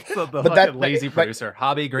don't think so. So the But fucking lazy but- producer.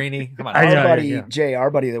 Hobby, Greenie. Come on. I know. Our buddy yeah. Jay,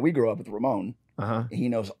 our buddy that we grew up with, Ramon, Uh huh. he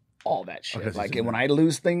knows all that shit. Okay, so Like he's in when there. I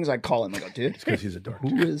lose things, I call him. I go, dude, It's because he's a dork.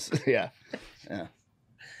 who is? Yeah.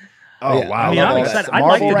 Oh Yeah, wow! I mean, love I'm all excited. that. I'd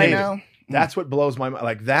Marvel like to right date now. That's what blows my mind.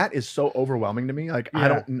 Like that is so overwhelming to me. Like I Yeah.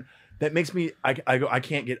 don't. That makes me. I go. I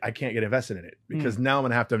can't get invested in it because now I'm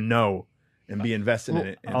gonna have to know and be invested in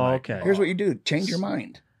it. And Oh, like, okay. Here's what you do: change your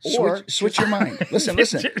mind. Or- Switch your mind. Listen. Here's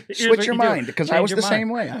Switch what your you do. mind, because I Change was your the mind. same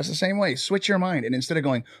way. I was the same way. Switch your mind, and instead of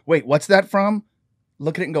going, "Wait, what's that from?"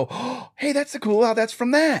 Look at it and go, oh, "Hey, that's the cool. Oh, that's from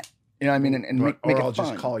that." You know what I mean? And make or it I'll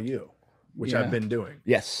fun. just call you, which Yeah. I've been doing.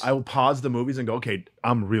 Yes. I will pause the movies and go, okay,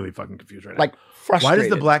 I'm really fucking confused right now. like why frustrated. does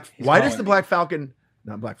the black? He's Why does calling the me. Black Falcon?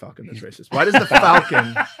 Not Black Falcon. That's racist. Why does the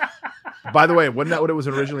Falcon? By the way, wasn't that what it was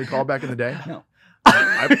originally called back in the day? No.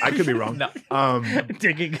 I could be wrong. No.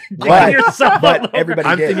 digging But- yourself. but all over. everybody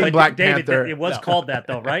I'm did. thinking Like, Black David, Panther. It was called that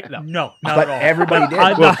though, right? No. not But at all. everybody did.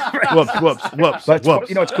 I'm Whoops, not- whoops. But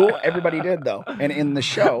you know what's cool? Everybody did though. And in the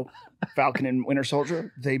show, Falcon and Winter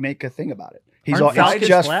Soldier, they make a thing about it. Aren't It's Falcons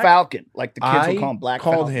just black? Falcon. Like the kids I will call him Black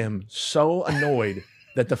called Falcon. him so annoyed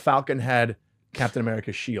that the Falcon had Captain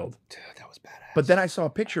America's shield. Dude, that was badass. But then I saw a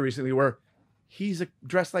picture recently where he's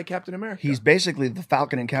dressed like Captain America. He's basically the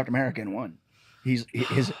Falcon and Captain America in one. His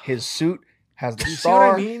suit has the you see what I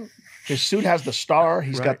star. mean? His suit has the star.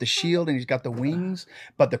 He's Right. got the shield and he's got the wings.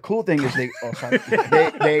 But the cool thing is they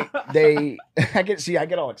I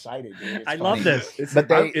get all excited. Dude. It's I funny. love this. It's, But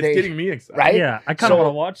it's they- getting me excited. Right? Yeah, I kind of So- want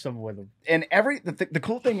to watch some with him. And the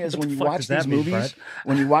cool thing is What when the you fuck watch does that these mean, movies, Brad?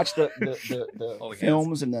 when you watch the Holy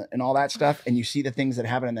films and all that stuff, and you see the things that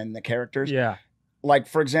happen and then the characters. Yeah. Like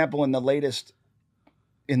for example,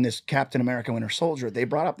 in this Captain America Winter Soldier, they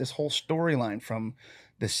brought up this whole storyline from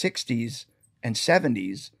the 60s and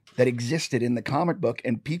 70s that existed in the comic book,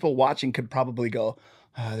 and people watching could probably go,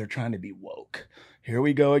 they're trying to be woke. Here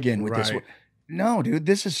we go again with this. Right. No, dude,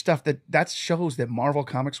 this is stuff that shows that Marvel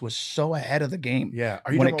Comics was so ahead of the game. Yeah.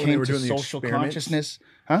 Are you when talking it about came were to doing the social experiments? consciousness,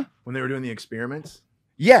 huh? When they were doing the experiments?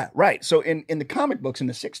 Yeah, right. So in the comic books in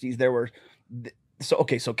the 60s, there were so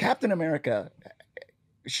Captain America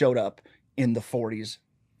showed up in the 40s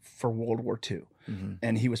for World War II. Mm-hmm.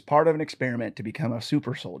 And he was part of an experiment to become a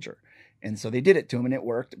super soldier. And so they did it to him and it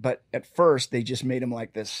worked. But at first they just made him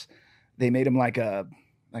like this. They made him like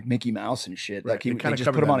Mickey Mouse and shit. Right. Like they kinda just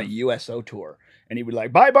covered put him on a that. USO tour. And he would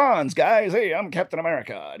like, buy bonds, guys. Hey, I'm Captain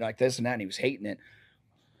America. And like this and that. And he was hating it.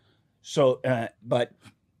 So, but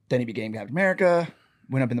then he became Captain America,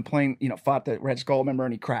 went up in the plane, fought the Red Skull, remember,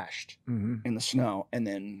 and he crashed in the snow. And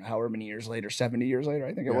then however many years later, 70 years later,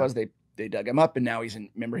 I think it was, they dug him up and now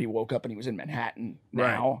remember he woke up and he was in Manhattan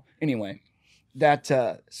now. Right. Anyway,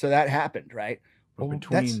 so that happened, right? Well,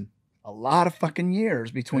 that's a lot of fucking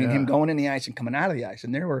years between him going in the ice and coming out of the ice.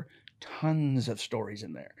 And there were tons of stories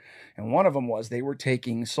in there. And one of them was they were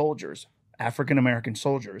taking soldiers, African-American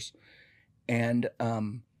soldiers, and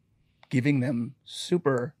giving them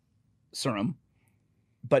super serum,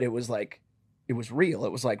 but it was real.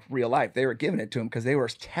 It was like real life. They were giving it to them because they were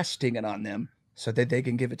testing it on them so that they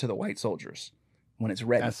can give it to the white soldiers when it's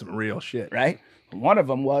ready. That's some real shit. Right? One of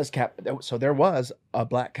them was so there was a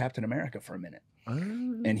black Captain America for a minute.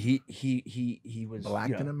 And he was Black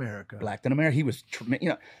in America. Black in America. He was,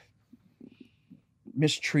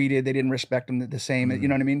 mistreated. They didn't respect him the same, you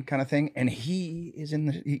know what I mean? Kind of thing. And he is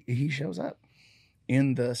he shows up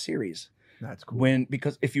in the series. That's cool.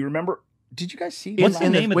 Because if you remember, did you guys see What's the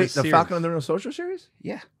name of the the series? Falcon and the Winter Soldier series?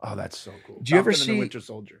 Yeah. Oh, that's so cool. Did you ever Falcon and the see Winter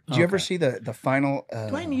Soldier? Did you ever see the final?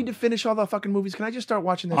 Do I need to finish all the fucking movies? Can I just start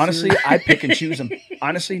watching that? Honestly, series? I pick and choose them.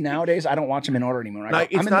 Honestly, nowadays I don't watch them in order anymore. No, I'm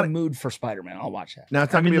in not the mood for Spider-Man. I'll watch that. Now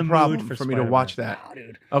it's not I'm gonna be in a the problem mood for for me to Spider-Man. watch that. Wow,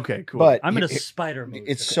 dude. Okay, cool. But I'm in a spider mood.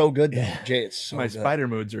 It's today. so good, though. Jay. It's so my good. spider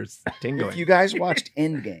moods are tingling. If you guys watched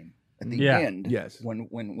Endgame at the Yeah. end, Yes. when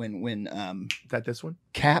Is that this one?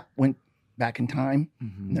 Cap went back in time,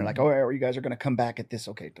 and they're like, "Oh, you guys are going to come back at this."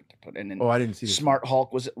 Okay, and then Oh, I didn't see this. Smart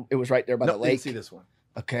Hulk was right there by the Didn't lake. see this one.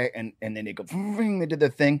 Okay, and then they go, they did the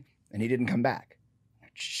thing, and he didn't come back.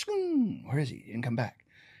 Where is he? He didn't come back.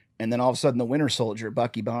 And then all of a sudden, the Winter Soldier,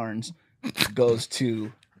 Bucky Barnes, goes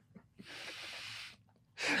to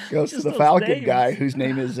Just the those Falcon names. guy whose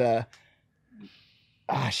name is I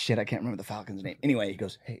can't remember the Falcon's name. Anyway, he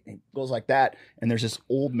goes, hey, he goes like that, and there's this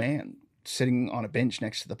old man sitting on a bench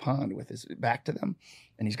next to the pond with his back to them,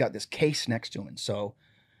 and he's got this case next to him. And so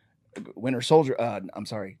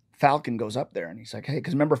Falcon goes up there and he's like, hey,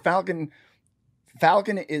 because remember Falcon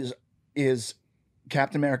is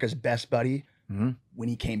Captain America's best buddy when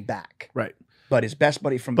he came back. Right. But his best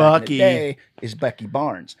buddy from back in Bucky. the day is Bucky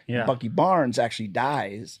Barnes. Yeah. Bucky Barnes actually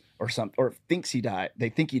dies or thinks he died. They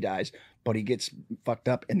think he dies, but he gets fucked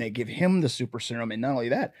up and they give him the super serum. And not only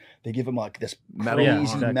that, they give him like this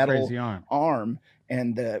crazy that metal crazy arm.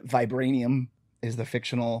 And the vibranium is the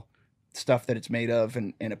fictional stuff that it's made of.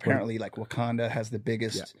 And apparently like Wakanda has the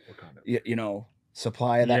biggest,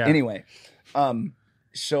 supply of that. Yeah. Anyway,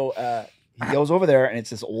 so he goes over there and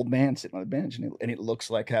it's this old man sitting on the bench and it looks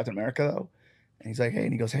like Captain America though. And he's like, hey,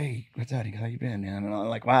 and he goes, hey, what's that? He goes, how you been, man? And I'm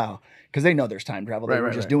like, wow. Because they know there's time travel. They were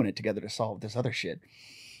just doing it together to solve this other shit.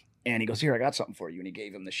 And he goes, here, I got something for you. And he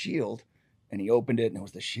gave him the shield and he opened it and it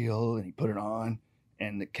was the shield and he put it on.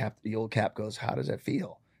 And the old Cap goes, how does that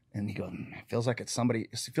feel? And he goes, it feels like it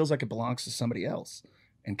feels like it belongs to somebody else.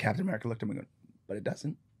 And Captain America looked at him and goes, but it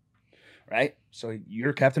doesn't. Right? So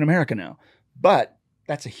you're Captain America now. But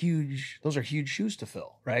those are huge shoes to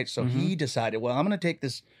fill, right? So he decided, well, I'm going to take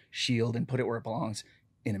this shield and put it where it belongs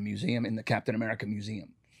in a museum, in the Captain America Museum,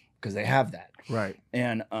 because they have that. Right.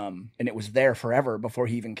 And it was there forever before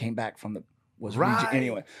he even came back from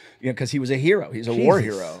anyway, because he was a hero. He's a war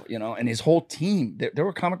hero, and his whole team, there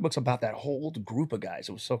were comic books about that whole group of guys.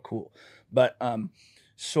 It was so cool. But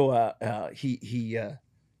he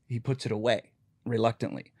puts it away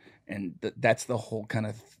reluctantly. And that's the whole kind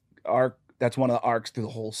of arc. That's one of the arcs through the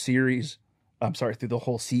whole series. Through the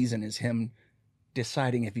whole season is him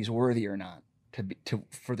deciding if he's worthy or not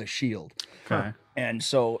for the shield. Okay. And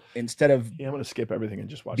so instead of I'm going to skip everything and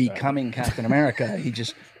just watch becoming Captain America, he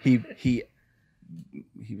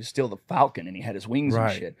was still the Falcon and he had his wings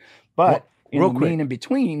and shit. But in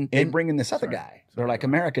between, they bring in this other guy. They're like,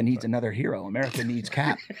 America needs another hero. America needs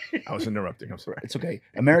Cap. I was interrupting. I'm sorry. It's okay.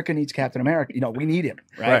 America needs Captain America. We need him,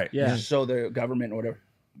 right? Right. Yeah. So the government or whatever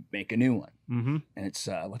make a new one. Mm-hmm. And it's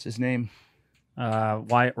what's his name?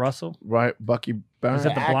 Wyatt Russell. Right. Bucky Barnes. Is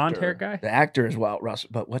that the actor. blonde hair guy? The actor is Wyatt Russell,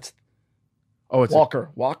 but what's Oh, it's Walker?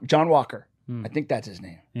 John Walker. I think that's his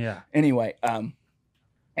name. Yeah. Anyway,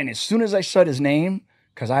 And as soon as I said his name,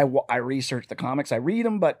 because I researched the comics, I read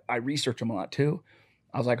them, but I research them a lot too.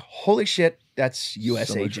 I was like, holy shit, that's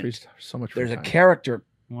U.S. Agent. So much. There's a character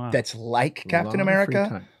Wow. that's like Captain Lot of free America,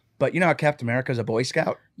 time. but you know how Captain America is a Boy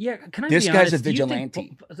Scout? Yeah, can I This be guy's honest? a Do you think,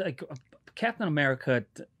 vigilante. like Captain America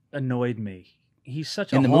annoyed me. He's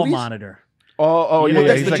such a In the hall movies? monitor. Oh, You yeah, know,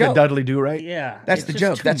 that's he's the like a joke. Dudley Do Right. Yeah, That's it's the just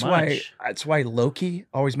joke. too That's much. why Loki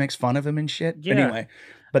always makes fun of him and shit. Yeah. Anyway,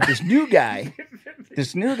 but this new guy,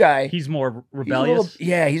 He's more he's a rebellious.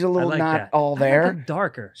 little, he's a I little like not that. all I like there. him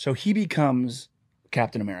darker. So he becomes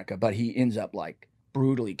Captain America, but he ends up like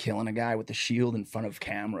brutally killing a guy with the shield in front of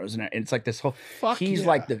cameras, and it's like this whole. Fuck He's yeah.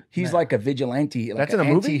 like a vigilante, like That's an in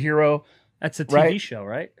a movie? anti-hero. That's a TV Right. show,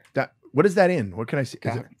 right? What is that in? What can I see?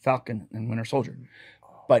 Is it- Falcon and Winter Soldier.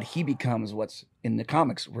 But he becomes what's in the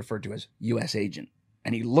comics referred to as U.S. Agent,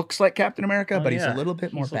 and he looks like Captain America, Oh, but he's yeah. a little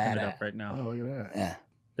bit more He's looking it badass. up right now. Oh, look at that. Yeah.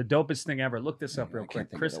 The dopest thing ever. Look this up I real can't quick.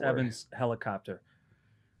 think of Chris the word. Evans helicopter.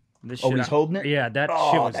 This Oh, shit he's I- holding it. Yeah, that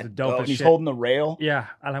Oh, shit was that the dope. dopest He's shit. holding the rail. Yeah,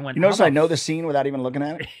 and I went. You notice how I the know the scene without even looking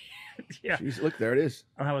at it. Yeah, Jeez, look, there it is.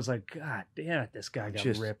 and I was like, God damn it, this guy got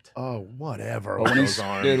Just ripped. oh, whatever. But with when those he's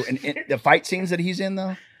arms. dude, and the fight scenes that he's in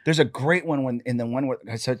though, there's a great one when in the one where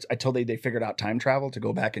I told they figured out time travel to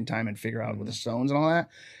go back in time and figure out with the stones and all that,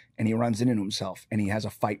 and he runs into himself and he has a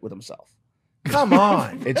fight with himself. Come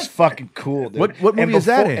on. It's fucking cool, dude. What movie is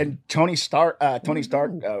that in? And Tony Stark,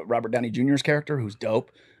 Robert Downey Jr.'s character, who's dope,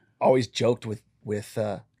 always joked with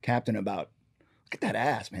Captain about, look at that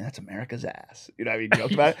ass, man. That's America's ass. You know what I mean?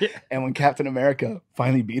 Joked about it. And when Captain America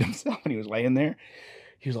finally beat himself and he was laying there,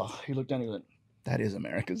 he looked down and he went, that is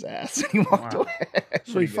America's ass. And he walked Wow. away.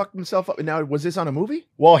 So he fucked himself up. Now, was this on a movie?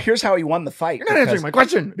 Well, here's how he won the fight. You're not answering my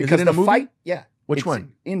question. Because Is it in the a movie? fight, yeah. Which it's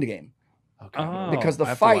one? Endgame. Okay. Oh. Because the I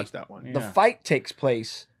have to fight- watch that one. Yeah. The fight takes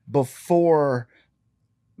place before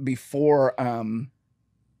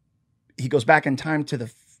he goes back in time to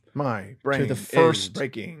the My brain the is first-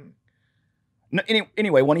 breaking. no,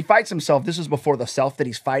 anyway, when he fights himself, this is before the self that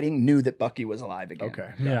he's fighting knew that Bucky was alive again. Okay.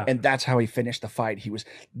 Yeah, And that's how he finished the fight. He was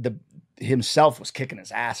himself was kicking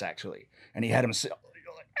his ass actually, and he had him.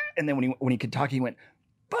 And then when he could talk, he went,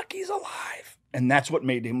 "Bucky's alive," and that's what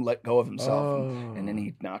made him let go of himself. And then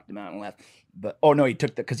he knocked him out and left. But no, he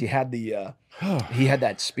took because he had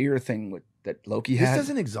that spear thing that Loki This had.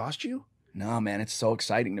 doesn't exhaust you? No, man, it's so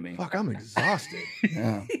exciting to me. Fuck, I'm exhausted.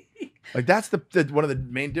 Yeah. Like that's the one of the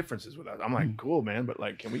main differences with us. I'm like, cool, man, but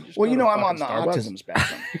like, can we just? Well, go you to know, I'm on fucking the Starbucks? autism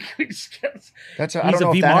spectrum. That's I He's don't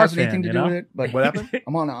know a if that VMAR has fan, anything to you do know? with it, but What happened?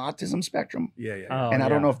 I'm on the autism spectrum, Yeah, yeah. Oh, and I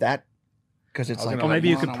don't yeah. know if that because it's I was like, gonna Well, maybe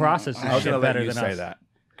you could I process I was shit gonna let better you than say us. that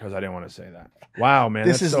because I didn't want to say that. Wow, man,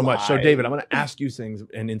 This that's is so much. So, live. David, I'm going to ask you things,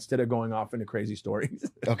 and instead of going off into crazy stories,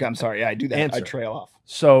 Okay, I'm sorry. Yeah, I do that. Answer. I trail off.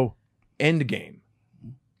 so Endgame.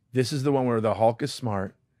 This is the one where the Hulk is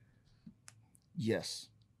smart. Yes.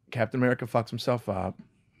 Captain America fucks himself up.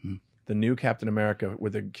 Hmm. The new Captain America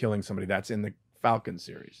with the killing somebody, that's in the Falcon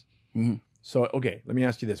series. Mhm. So, okay, let me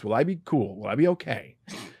ask you this. Will I be cool? Will I be okay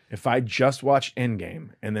if I just watched Endgame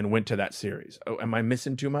and then went to that series? Oh, am I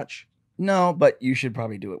missing too much? No, but you should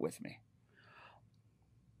probably do it with me.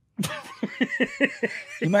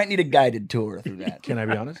 You might need a guided tour through that. Can I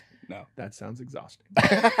be honest? No. That sounds exhausting.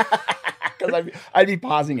 Because I'd be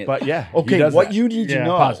pausing it. But yeah. he okay, does what that. you need to Yeah,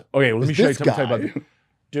 know. Pause. Okay, well, let is me show you this something about guy- this.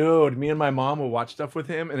 Dude, me and my mom will watch stuff with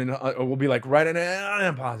him, and then we'll be like, right in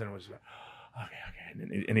and pause, and we'll just go,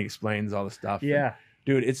 okay. And he explains all the stuff. Yeah,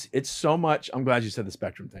 Dude, it's so much. I'm glad you said the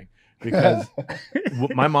spectrum thing because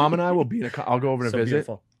my mom and I will be in I'll go over to so visit.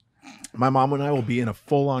 beautiful. My mom and I will be in a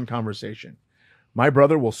full on conversation. My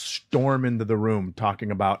brother will storm into the room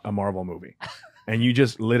talking about a Marvel movie. And you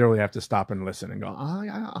just literally have to stop and listen and go,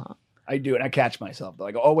 yeah. I do, and I catch myself. Though.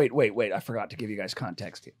 I go, oh, wait. I forgot to give you guys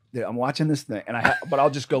context here. I'm watching this thing, but I'll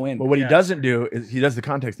just go in. But what Yeah. he doesn't do is he does the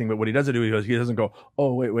context thing, but what he doesn't do is he doesn't go,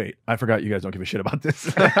 oh, wait. I forgot you guys don't give a shit about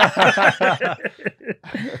this.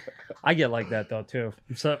 I get like that though too.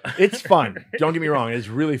 So It's fun. Don't get me wrong. It's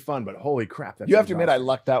really fun, but holy crap. That's You have to admit, I exhausting.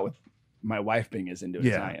 lucked out with my wife being as into it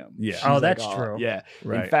as Yeah, I am. yeah. She's Oh, like, that's true. Yeah.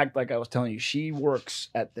 Right. In fact, like I was telling you, she works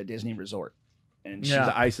at the Disney Resort. And she's Yeah.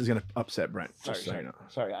 The ice is going to upset Brent. Sorry, Just so you know.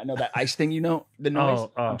 sorry. I know that ice thing, the noise.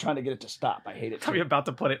 Oh. I'm trying to get it to stop. I hate it I'm too. about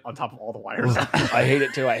to put it on top of all the wires. I hate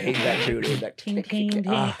it too. I hate that too, dude. That ting ting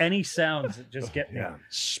ting. Any sounds that just get me. Yeah.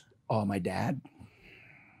 Oh, my dad.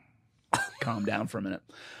 Calm down for a minute.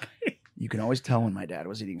 You can always tell when my dad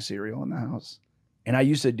was eating cereal in the house. And I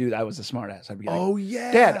used to do that. I was a smart ass. I'd be like, Oh,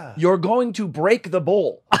 yeah. Dad, you're going to break the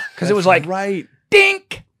bowl. Because it was That's like, right.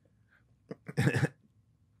 dink.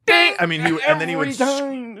 Ding. I mean, and then he would Every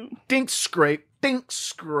time. dink,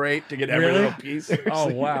 scrape to get every Really? little piece. Oh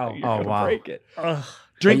wow. You're Oh, gonna wow. break it. Ugh.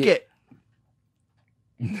 Drink you- it.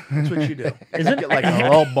 That's what you do. Isn't Get like a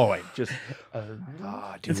little boy. Just,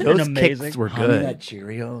 dude, Isn't it those amazing? kicks were Honey good. Nut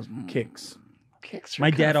Cheerios. Kicks. Kicks are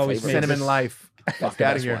My kinda dad always favorite. made Cinnamon this- Life. That's Fuck the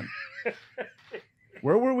out of best here. one.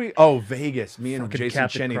 Where were we? Oh, Vegas. Me and Fucking Jason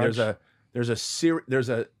Captain Cheney. Crunch. There's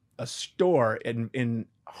a store in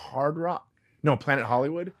Hard Rock, no, Planet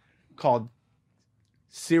Hollywood, called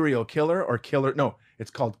Serial Killer or Killer. No,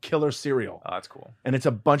 it's called Killer Cereal, Oh, that's cool. and it's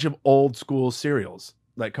a bunch of old school cereals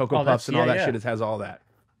like Cocoa Oh, Puffs that's- and all yeah, that yeah. shit. It has all that.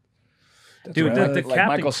 That's Dude, right. the Like Captain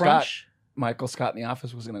Michael Crunch. Michael Scott in The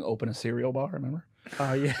Office was going to open a cereal bar. Remember?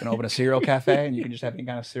 Oh yeah. Going to open a cereal cafe, and you can just have any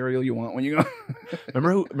kind of cereal you want when you go.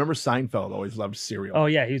 Remember Seinfeld always loved cereal. Oh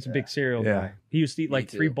yeah, he was a big cereal Yeah. guy. He used to eat like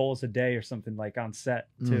too. 3 bowls a day or something like on set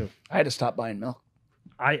too. I had to stop buying milk.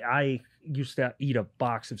 I used to eat a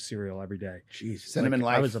box of cereal every day. Jesus. Cinnamon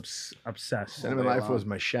Life. I was obsessed. Cinnamon all day Life was long.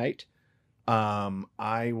 my shite.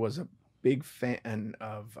 I was a big fan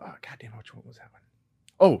of goddamn, which one was that one?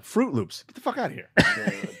 Oh, Fruit Loops. Get the fuck out of here.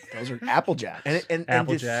 Those are Apple Jacks. And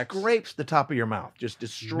Apple just Jacks. scrapes the top of your mouth. Just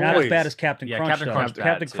destroys. Not as bad as Captain Yeah, Crunch. Captain though. Crunch bad,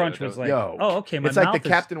 Captain too. Crunch was like, Yo, oh okay, my it's like the mouth is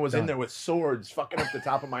captain was in done. there with swords fucking up the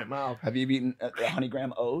top of my mouth. Have you eaten the Honey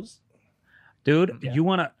Graham O's? Dude, Yeah. you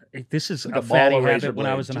want to? This is Like a a ball fatty of razor habit. When I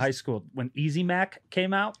blade, was in just- high school, when Easy Mac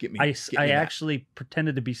came out, Get me- I get me that. actually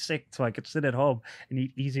pretended to be sick so I could sit at home and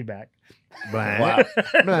eat Easy Mac. Wow.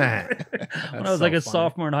 when I was like so a funny.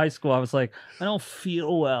 sophomore in high school, I was like, I don't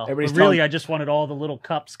feel well. Everybody's But really, telling- I just wanted all the little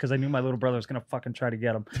cups because I knew my little brother was gonna fucking try to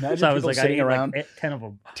get them. Imagine So I was people like, I sitting ate around like 10 of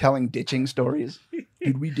them. telling ditching stories.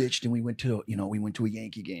 Dude, we ditched and we went to a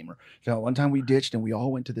Yankee game. Or so one time we ditched and we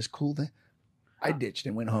all went to this cool thing. I ditched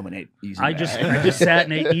and went home and ate Easy I Mac. just sat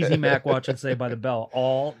and ate Easy Mac watching Saved by the Bell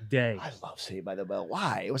all day. I love Saved by the Bell.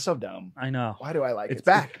 Why? It was so dumb. I know. Why do I like it? It's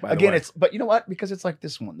back, by the again. way. It's but you know what? Because it's like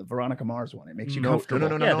this one, the Veronica Mars one. It makes you No, comfortable.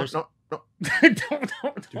 no, Yeah, no, there's- no.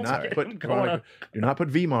 don't Do not get put him going on. do not put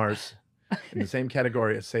VMARS in the same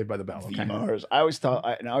category as Saved by the Bell. Okay? Mars. I always thought,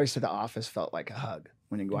 and I always said The Office felt like a hug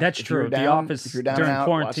when you go. That's if you're true. down- The Office if you're down during and out,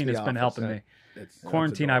 quarantine watch has The been Office. helping me. That's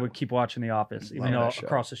Quarantine, I would adorable. keep watching The Office, even Love though that show.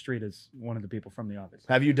 across the street is one of the people from The Office.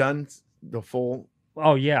 Have you done the full?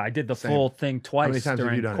 Oh yeah, I did the Same. full thing many twice times have you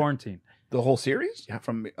during done it? quarantine. The whole series? Yeah.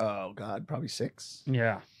 From oh god, probably 6.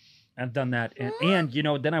 Yeah, I've done that, and you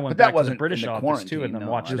know, then I went But that back to the wasn't British in the office too, and quarantine, then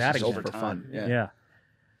no, watched it was that just again over for time. fun. Yeah.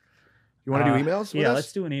 You want to do emails? With Yeah, us?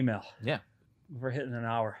 let's do an email. Yeah. We're hitting an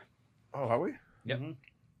hour. Oh, are we?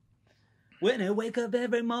 When I wake up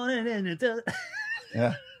every morning and it's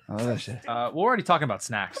Yeah. I love that shit. We're already talking about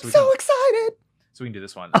snacks, so we So can, excited. so we can do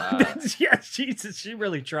this one. yeah, Jesus, she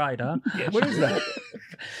really tried, huh? What is that?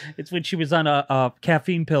 It's when she was on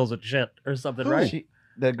caffeine pills and shit or something, right? She,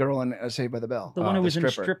 the girl in Saved by the Bell. The one who was in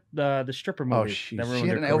stripper. the stripper movie. she- that She ruined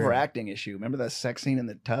had her an career. overacting issue. Remember that sex scene in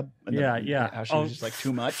the tub? And Yeah, yeah. How she Oh. was just like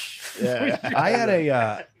too much. Yeah. I had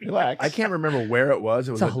a. Relax. I can't remember where it was.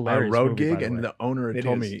 It was a a hilarious road movie, by gig, the and way. the owner had It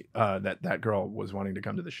told is. me that girl was wanting to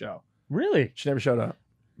come to the show. Really? She never showed up,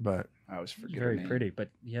 but I was forgetting. Very her name. pretty, but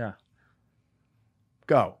yeah.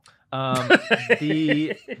 go.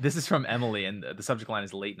 This is from Emily, and the subject line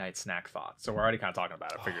is late night snack thoughts. So we're already kind of talking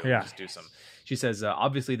about it. I figured Yeah. we'll just do some. She says,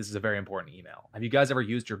 obviously, this is a very important email. Have you guys ever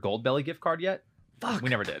used your Goldbelly gift card yet? Fuck. We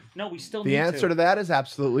never did. No, we still The need answer to that is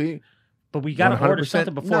absolutely. But we got to order 100%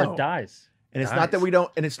 something before no. it dies. And it's not that we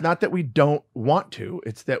don't. And it's not that we don't want to.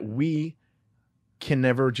 It's that we can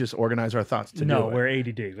never just organize our thoughts to No, do it. we're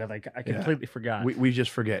ADD. Like I completely forgot. We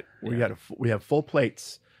just forget. We Yeah. we have full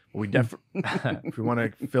plates. We definitely if we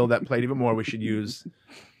want to fill that plate even more, we should use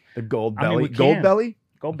the Gold I mean, Belly. we Gold can. Belly.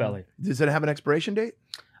 Gold belly. Does it have an expiration date?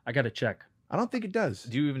 I got to check. I don't think it does.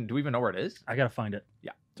 Do we even know where it is? I got to find it.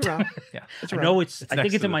 It's around. Yeah. It's I around. know it's. It's I next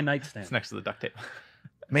think it's to in my the- nightstand. It's next to the duct tape.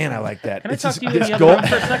 Man, I like that. Can I It's talk just- to you in it's the other gold- room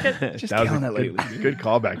for a second? Just That was count a it good, lately. good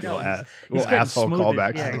callback, No, little he's- ass, he's little getting asshole smooth.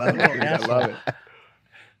 callback. Yeah, I he's love a little it. I asshole. love it.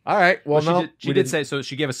 All right. Well, Well, no, she did say so.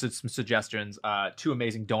 She gave us some suggestions. 2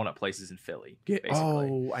 amazing donut places in Philly. Basically.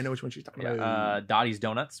 Oh, I know which one she's talking Yeah, about. Dottie's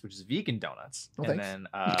Donuts, which is vegan donuts, Oh, and thanks.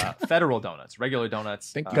 then Federal Donuts, regular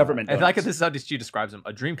donuts. Thank you. Government And I like it. donuts. This is how she describes them: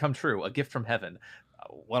 a dream come true, a gift from heaven.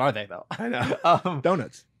 What are they though? I know.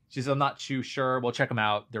 Donuts. She says, "I'm not too sure. We'll check them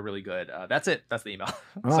out. They're really good." That's it. That's the email.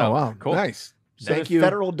 Oh, So, wow. cool. Nice. So Thank if you.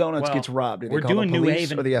 Federal Donuts Well, gets robbed, do they we're call doing the New police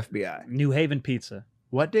Haven. or the FBI? New Haven Pizza.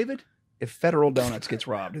 What, David? If Federal Donuts gets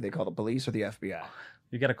robbed, do they call the police or the FBI?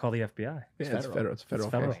 You got to call the FBI. Yeah, it's federal. federal. It's federal.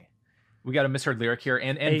 It's federal. case. We got a misheard lyric here,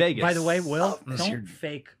 and Hey, Vegas. by the way, Will, Oh, don't misheard.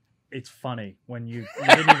 fake it's funny when you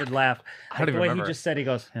didn't even laugh. I don't The even way remember. he just said, he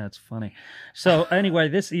goes, "Yeah, it's funny." So anyway,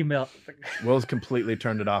 this email. Will's completely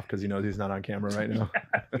turned it off because he knows he's not on camera right now.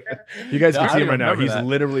 You guys No, can I see him don't right now. remember He's that.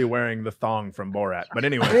 literally wearing the thong from Borat. But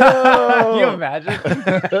anyway, Can you imagine?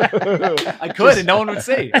 I could, and no one would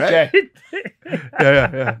see. Right?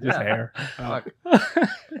 yeah. Just hair. Fuck. All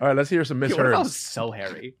right, let's hear some Dude, what if I was misheards. so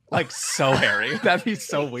hairy? Like, so hairy. That'd be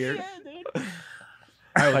so weird.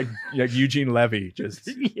 Like Eugene Levy, just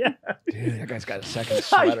Yeah. Dude, that guy's got a second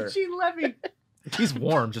sweater. Eugene Levy. He's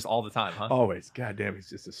warm just all the time, huh? always. God damn, he's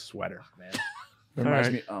just a sweater. Man. Reminds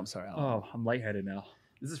All right. me. Oh, I'm sorry. Alan. Oh, I'm lightheaded now.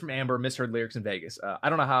 This is from Amber, misheard lyrics in Vegas. I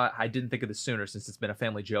don't know how I didn't think of this sooner since it's been a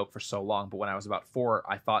family joke for so long, but when I was about 4,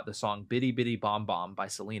 I thought the song Bitty Bitty Bomb Bomb by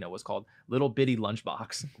Selena was called Little Bitty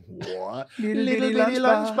Lunchbox. What? Little bitty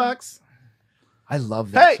lunchbox. I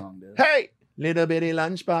love that Hey, song, dude. hey, little bitty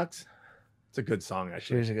lunchbox. It's a good song,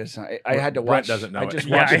 actually. Seriously, good song. I had to Brent watch. doesn't know I it. just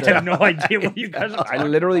Yeah, watched I the- have no idea what you guys are I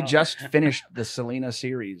talking literally about. just finished the Selena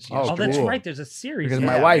series. Oh, Oh, that's cool. right. There's a series. Because yeah.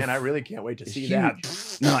 my wife Man, I really can't wait to is see huge.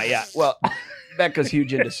 that. No, yeah. Well, Becca's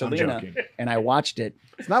huge into Selena, joking. and I watched it.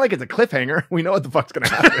 It's not like it's a cliffhanger. We know what the fuck's gonna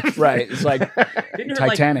happen. Right. It's like Didn't her,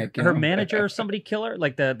 Titanic. you her know? manager or somebody kill her?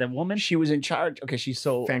 Like the woman? She was in charge. Okay, she's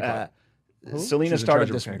so. Fan club. Who? Selena She's in started charge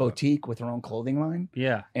of this fan club. boutique with her own clothing line,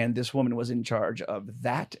 Yeah. and this woman was in charge of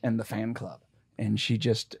that and the fan club. And she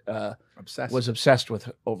just Obsessed. was obsessed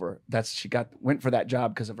with over. Went for that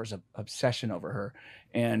job because of her obsession over her,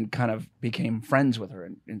 and kind of became friends with her.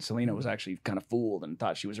 And Selena was actually kind of fooled and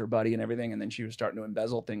thought she was her buddy and everything. And then she was starting to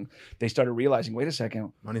embezzle things. They started realizing, wait a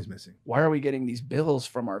second, Money's missing. why are we getting these bills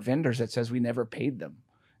from our vendors that says we never paid them,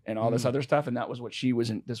 and all this other stuff? And that was what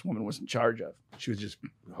this woman was in charge of. She was just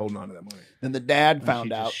holding on to that money. Then the dad She found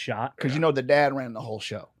just out shot. because the dad ran the whole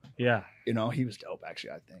show. Yeah. He was dope.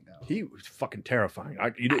 Actually, I think He was fucking terrifying.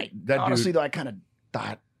 honestly, Dude, though, I kind of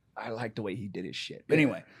thought I liked the way he did his shit. But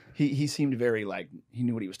anyway, he seemed very like he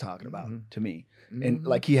knew what he was talking about to me, and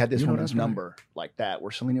like he had this You know, woman's that's right. number like that,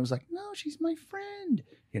 where Selena was like, "No, she's my friend,"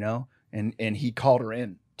 and he called her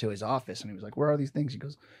in to his office, and he was like, "Where are these things?" He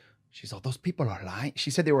goes, "She's all those people are lying."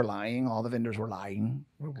 She said they were lying. All the vendors were lying,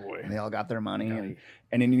 oh boy. and they all got their money,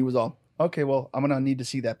 and then he was all, "Okay, well, I'm gonna need to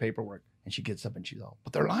see that paperwork." And she gets up and she's all,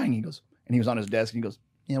 "But they're lying." He goes, and he was on his desk, and he goes,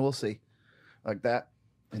 "Yeah, we'll see," like that.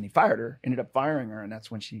 And he fired her, ended up firing her, and that's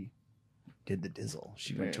when she did the dizzle.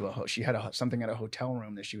 She went to she had something at a hotel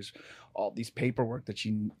room that she was all these paperwork that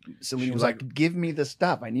Selena She was like- like, "Give me the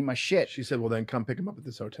stuff. I need my shit." She said, "Well, then come pick him up at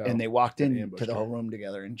this hotel." And they walked And in ambushed to the her. whole room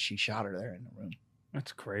together, and she shot her there in the room.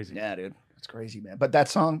 That's crazy. Yeah, dude, it's crazy, man. But that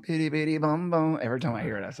song, "Bitty Bitty Bum Bum," every time I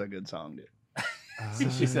hear it, that's a good song, dude.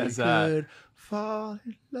 She says, could fall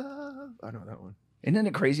in love. I know that one. Isn't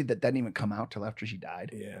it crazy that didn't even come out till after she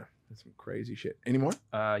died? Yeah, that's some crazy shit. Any more?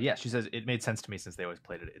 Yeah, she says it made sense to me since they always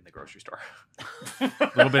played it in the grocery store.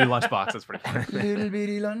 Little bitty lunchbox. That's pretty funny. Little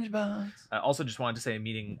bitty lunchbox. I also just wanted to say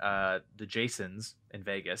meeting the Jasons in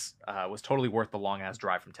Vegas was totally worth the long ass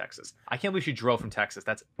drive from Texas. I can't believe she drove from Texas.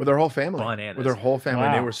 That's With her whole family. Bananas. With her whole family.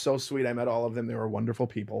 Wow. They were so sweet. I met all of them. They were wonderful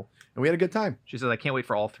people. And we had a good time. She says, I can't wait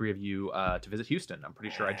for all 3 of you to visit Houston. I'm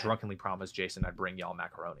pretty sure I drunkenly promised Jason I'd bring y'all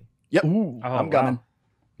macaroni. Yep. Ooh, Oh, I'm wow. coming.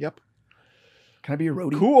 Yep. Can I be a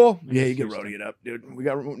roadie? Cool. Yeah, you can roadie it up, dude. We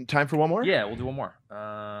got time for one more? Yeah, we'll do one more.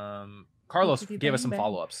 Carlos Bang, gave us some bang.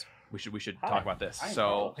 follow-ups. We should Hi. talk about this. I'm So,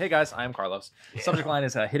 Carlos. hey guys, I'm Carlos. Subject line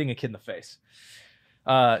is hitting a kid in the face.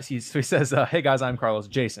 So he says, hey guys, I'm Carlos.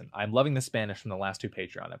 Jason, I'm loving the Spanish from the last 2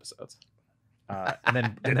 Patreon episodes.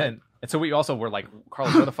 And so we also were like,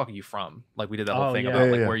 Carlos, where the fuck are you from? Like we did that whole Oh, thing yeah. about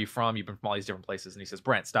Yeah, like yeah. where are you from? You've been from all these different places. And he says,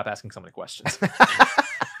 Brent, stop asking so many questions.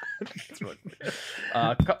 It's really funny.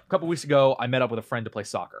 A couple weeks ago, I met up with a friend to play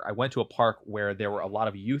soccer. I went to a park where there were a lot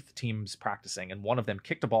of youth teams practicing, and one of them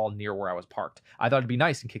kicked a ball near where I was parked. I thought it'd be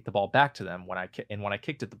nice and kick the ball back to them. When I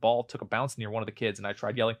kicked it, the ball took a bounce near one of the kids, and I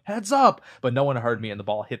tried yelling, "Heads up!" But no one heard me, and the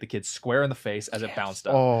ball hit the kid square in the face as it bounced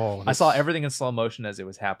up. Oh, I saw everything in slow motion as it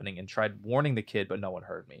was happening and tried warning the kid, but no one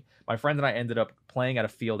heard me. My friend and I ended up playing at a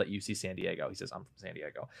field at UC San Diego. He says, I'm from San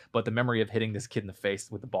Diego. But the memory of hitting this kid in the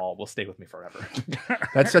face with the ball will stay with me forever.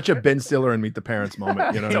 That's such a Ben Stiller and Meet the Parents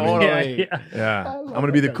moment. You know what I mean? Totally. Yeah, yeah. Yeah. I I'm love going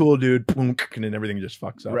to be the that. cool dude. And then everything just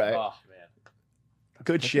fucks up. Right. Oh, man.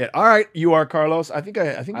 Good shit. All right. You are Carlos. I think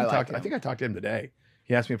I I like talked to him today.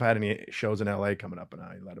 He asked me if I had any shows in LA coming up, and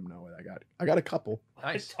I let him know what I got. I got a couple.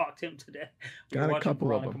 Nice. I talked to him today. We Got were a watching couple of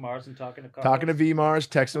Veronica them. Mars and talking to Carlos. Talking to V Mars,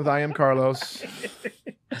 texting with I am Carlos.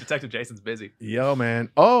 Detective Jason's busy. Yo, man.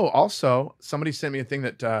 Oh, also, somebody sent me a thing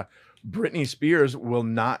that Britney Spears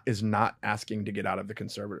is not asking to get out of the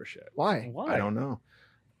conservatorship. Why? Why? I don't know.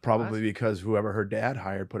 Probably because whoever her dad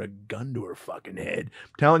hired put a gun to her fucking head. I'm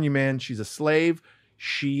telling you, man, she's a slave.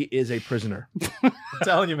 she is a prisoner. I'm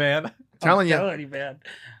telling you, man. Telling you. Telling you, man.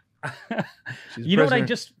 She's a You know what I prisoner.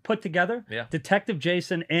 just put together? Yeah. Detective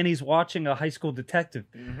Jason, and he's watching a high school detective.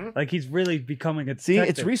 Like he's really becoming a See,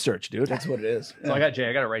 detective. it's research, dude. That's what it is. So I got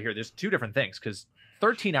it right here. There's two different things because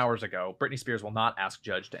 13 hours ago, Britney Spears will not ask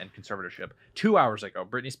judge to end conservatorship. 2 hours ago,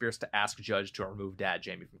 Britney Spears to ask judge to remove dad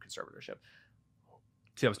Jamie from conservatorship.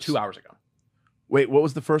 See, that was 2 hours ago. Wait, what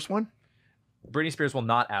was the first one? Britney Spears will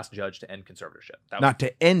not ask judge to end conservatorship. That Not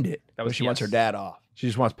to end it. that was She wants her yes. dad off. She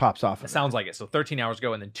just wants pops off. It sounds like it. So 13 hours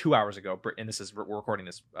ago, and then 2 hours ago, and this is we're recording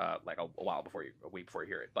this like a while before a week before you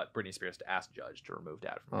hear it. But Britney Spears to ask judge to remove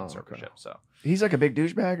dad from conservatorship. okay. So He's like a big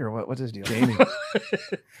douchebag, or what? What's his deal? Jamie.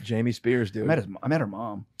 Jamie Spears, dude. I met her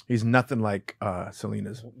mom. He's nothing like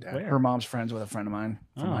Selena's dad. Where? Her mom's friends with a friend of mine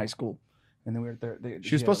from Oh. high school, and then we were there.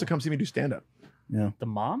 She was supposed to come see me do stand up. Yeah. The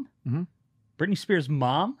mom? Mhm. Britney Spears'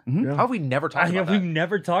 mom? Yeah. how have we never talked about We've that?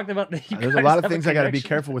 never talked about that. You There's a guys lot of have things I got to be connection?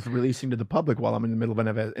 careful with releasing to the public while I'm in the middle of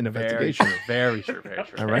an Very investigation. true. Very true. Very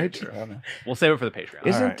true. All very right. true. We'll save it for the Patreon.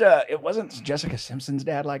 Isn't it wasn't Jessica Simpson's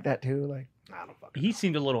dad like that too? Like I don't fucking He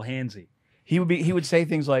seemed a little handsy. he would say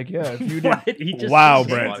things like, "Yeah, if you did." What? He just Wow, seemed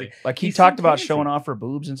Brent. handsy. Like he He talked seemed about fancy. showing off her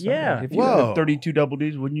boobs and stuff. Yeah. Like, if you Whoa. had 32 double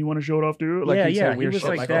Ds, wouldn't you want to show it off too? Like Yeah, he'd say yeah, he weird was shit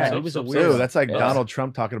like like that. that. He was a So- weird. Ew, that's like Yeah. Donald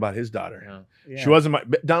Trump talking about his daughter. Yeah. She wasn't my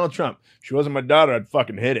Donald Trump. She wasn't my daughter. I'd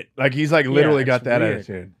fucking hit it. Like he's like literally got it's that weird.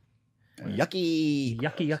 attitude. Yucky.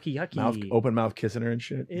 Yucky. Mouth, open mouth, kissing her and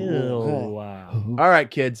shit. Ew. Wow. All right,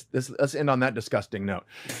 kids. Let's end on that disgusting note.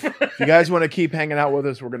 If you guys want to keep hanging out with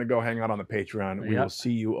us, we're gonna go hang out on the Patreon. We Yep. will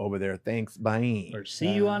see you over there. Thanks. Bye. Or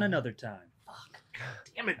see you on another time.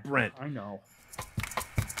 Damn it, Brent. I know.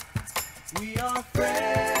 We are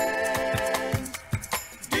friends,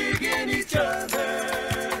 digging each other.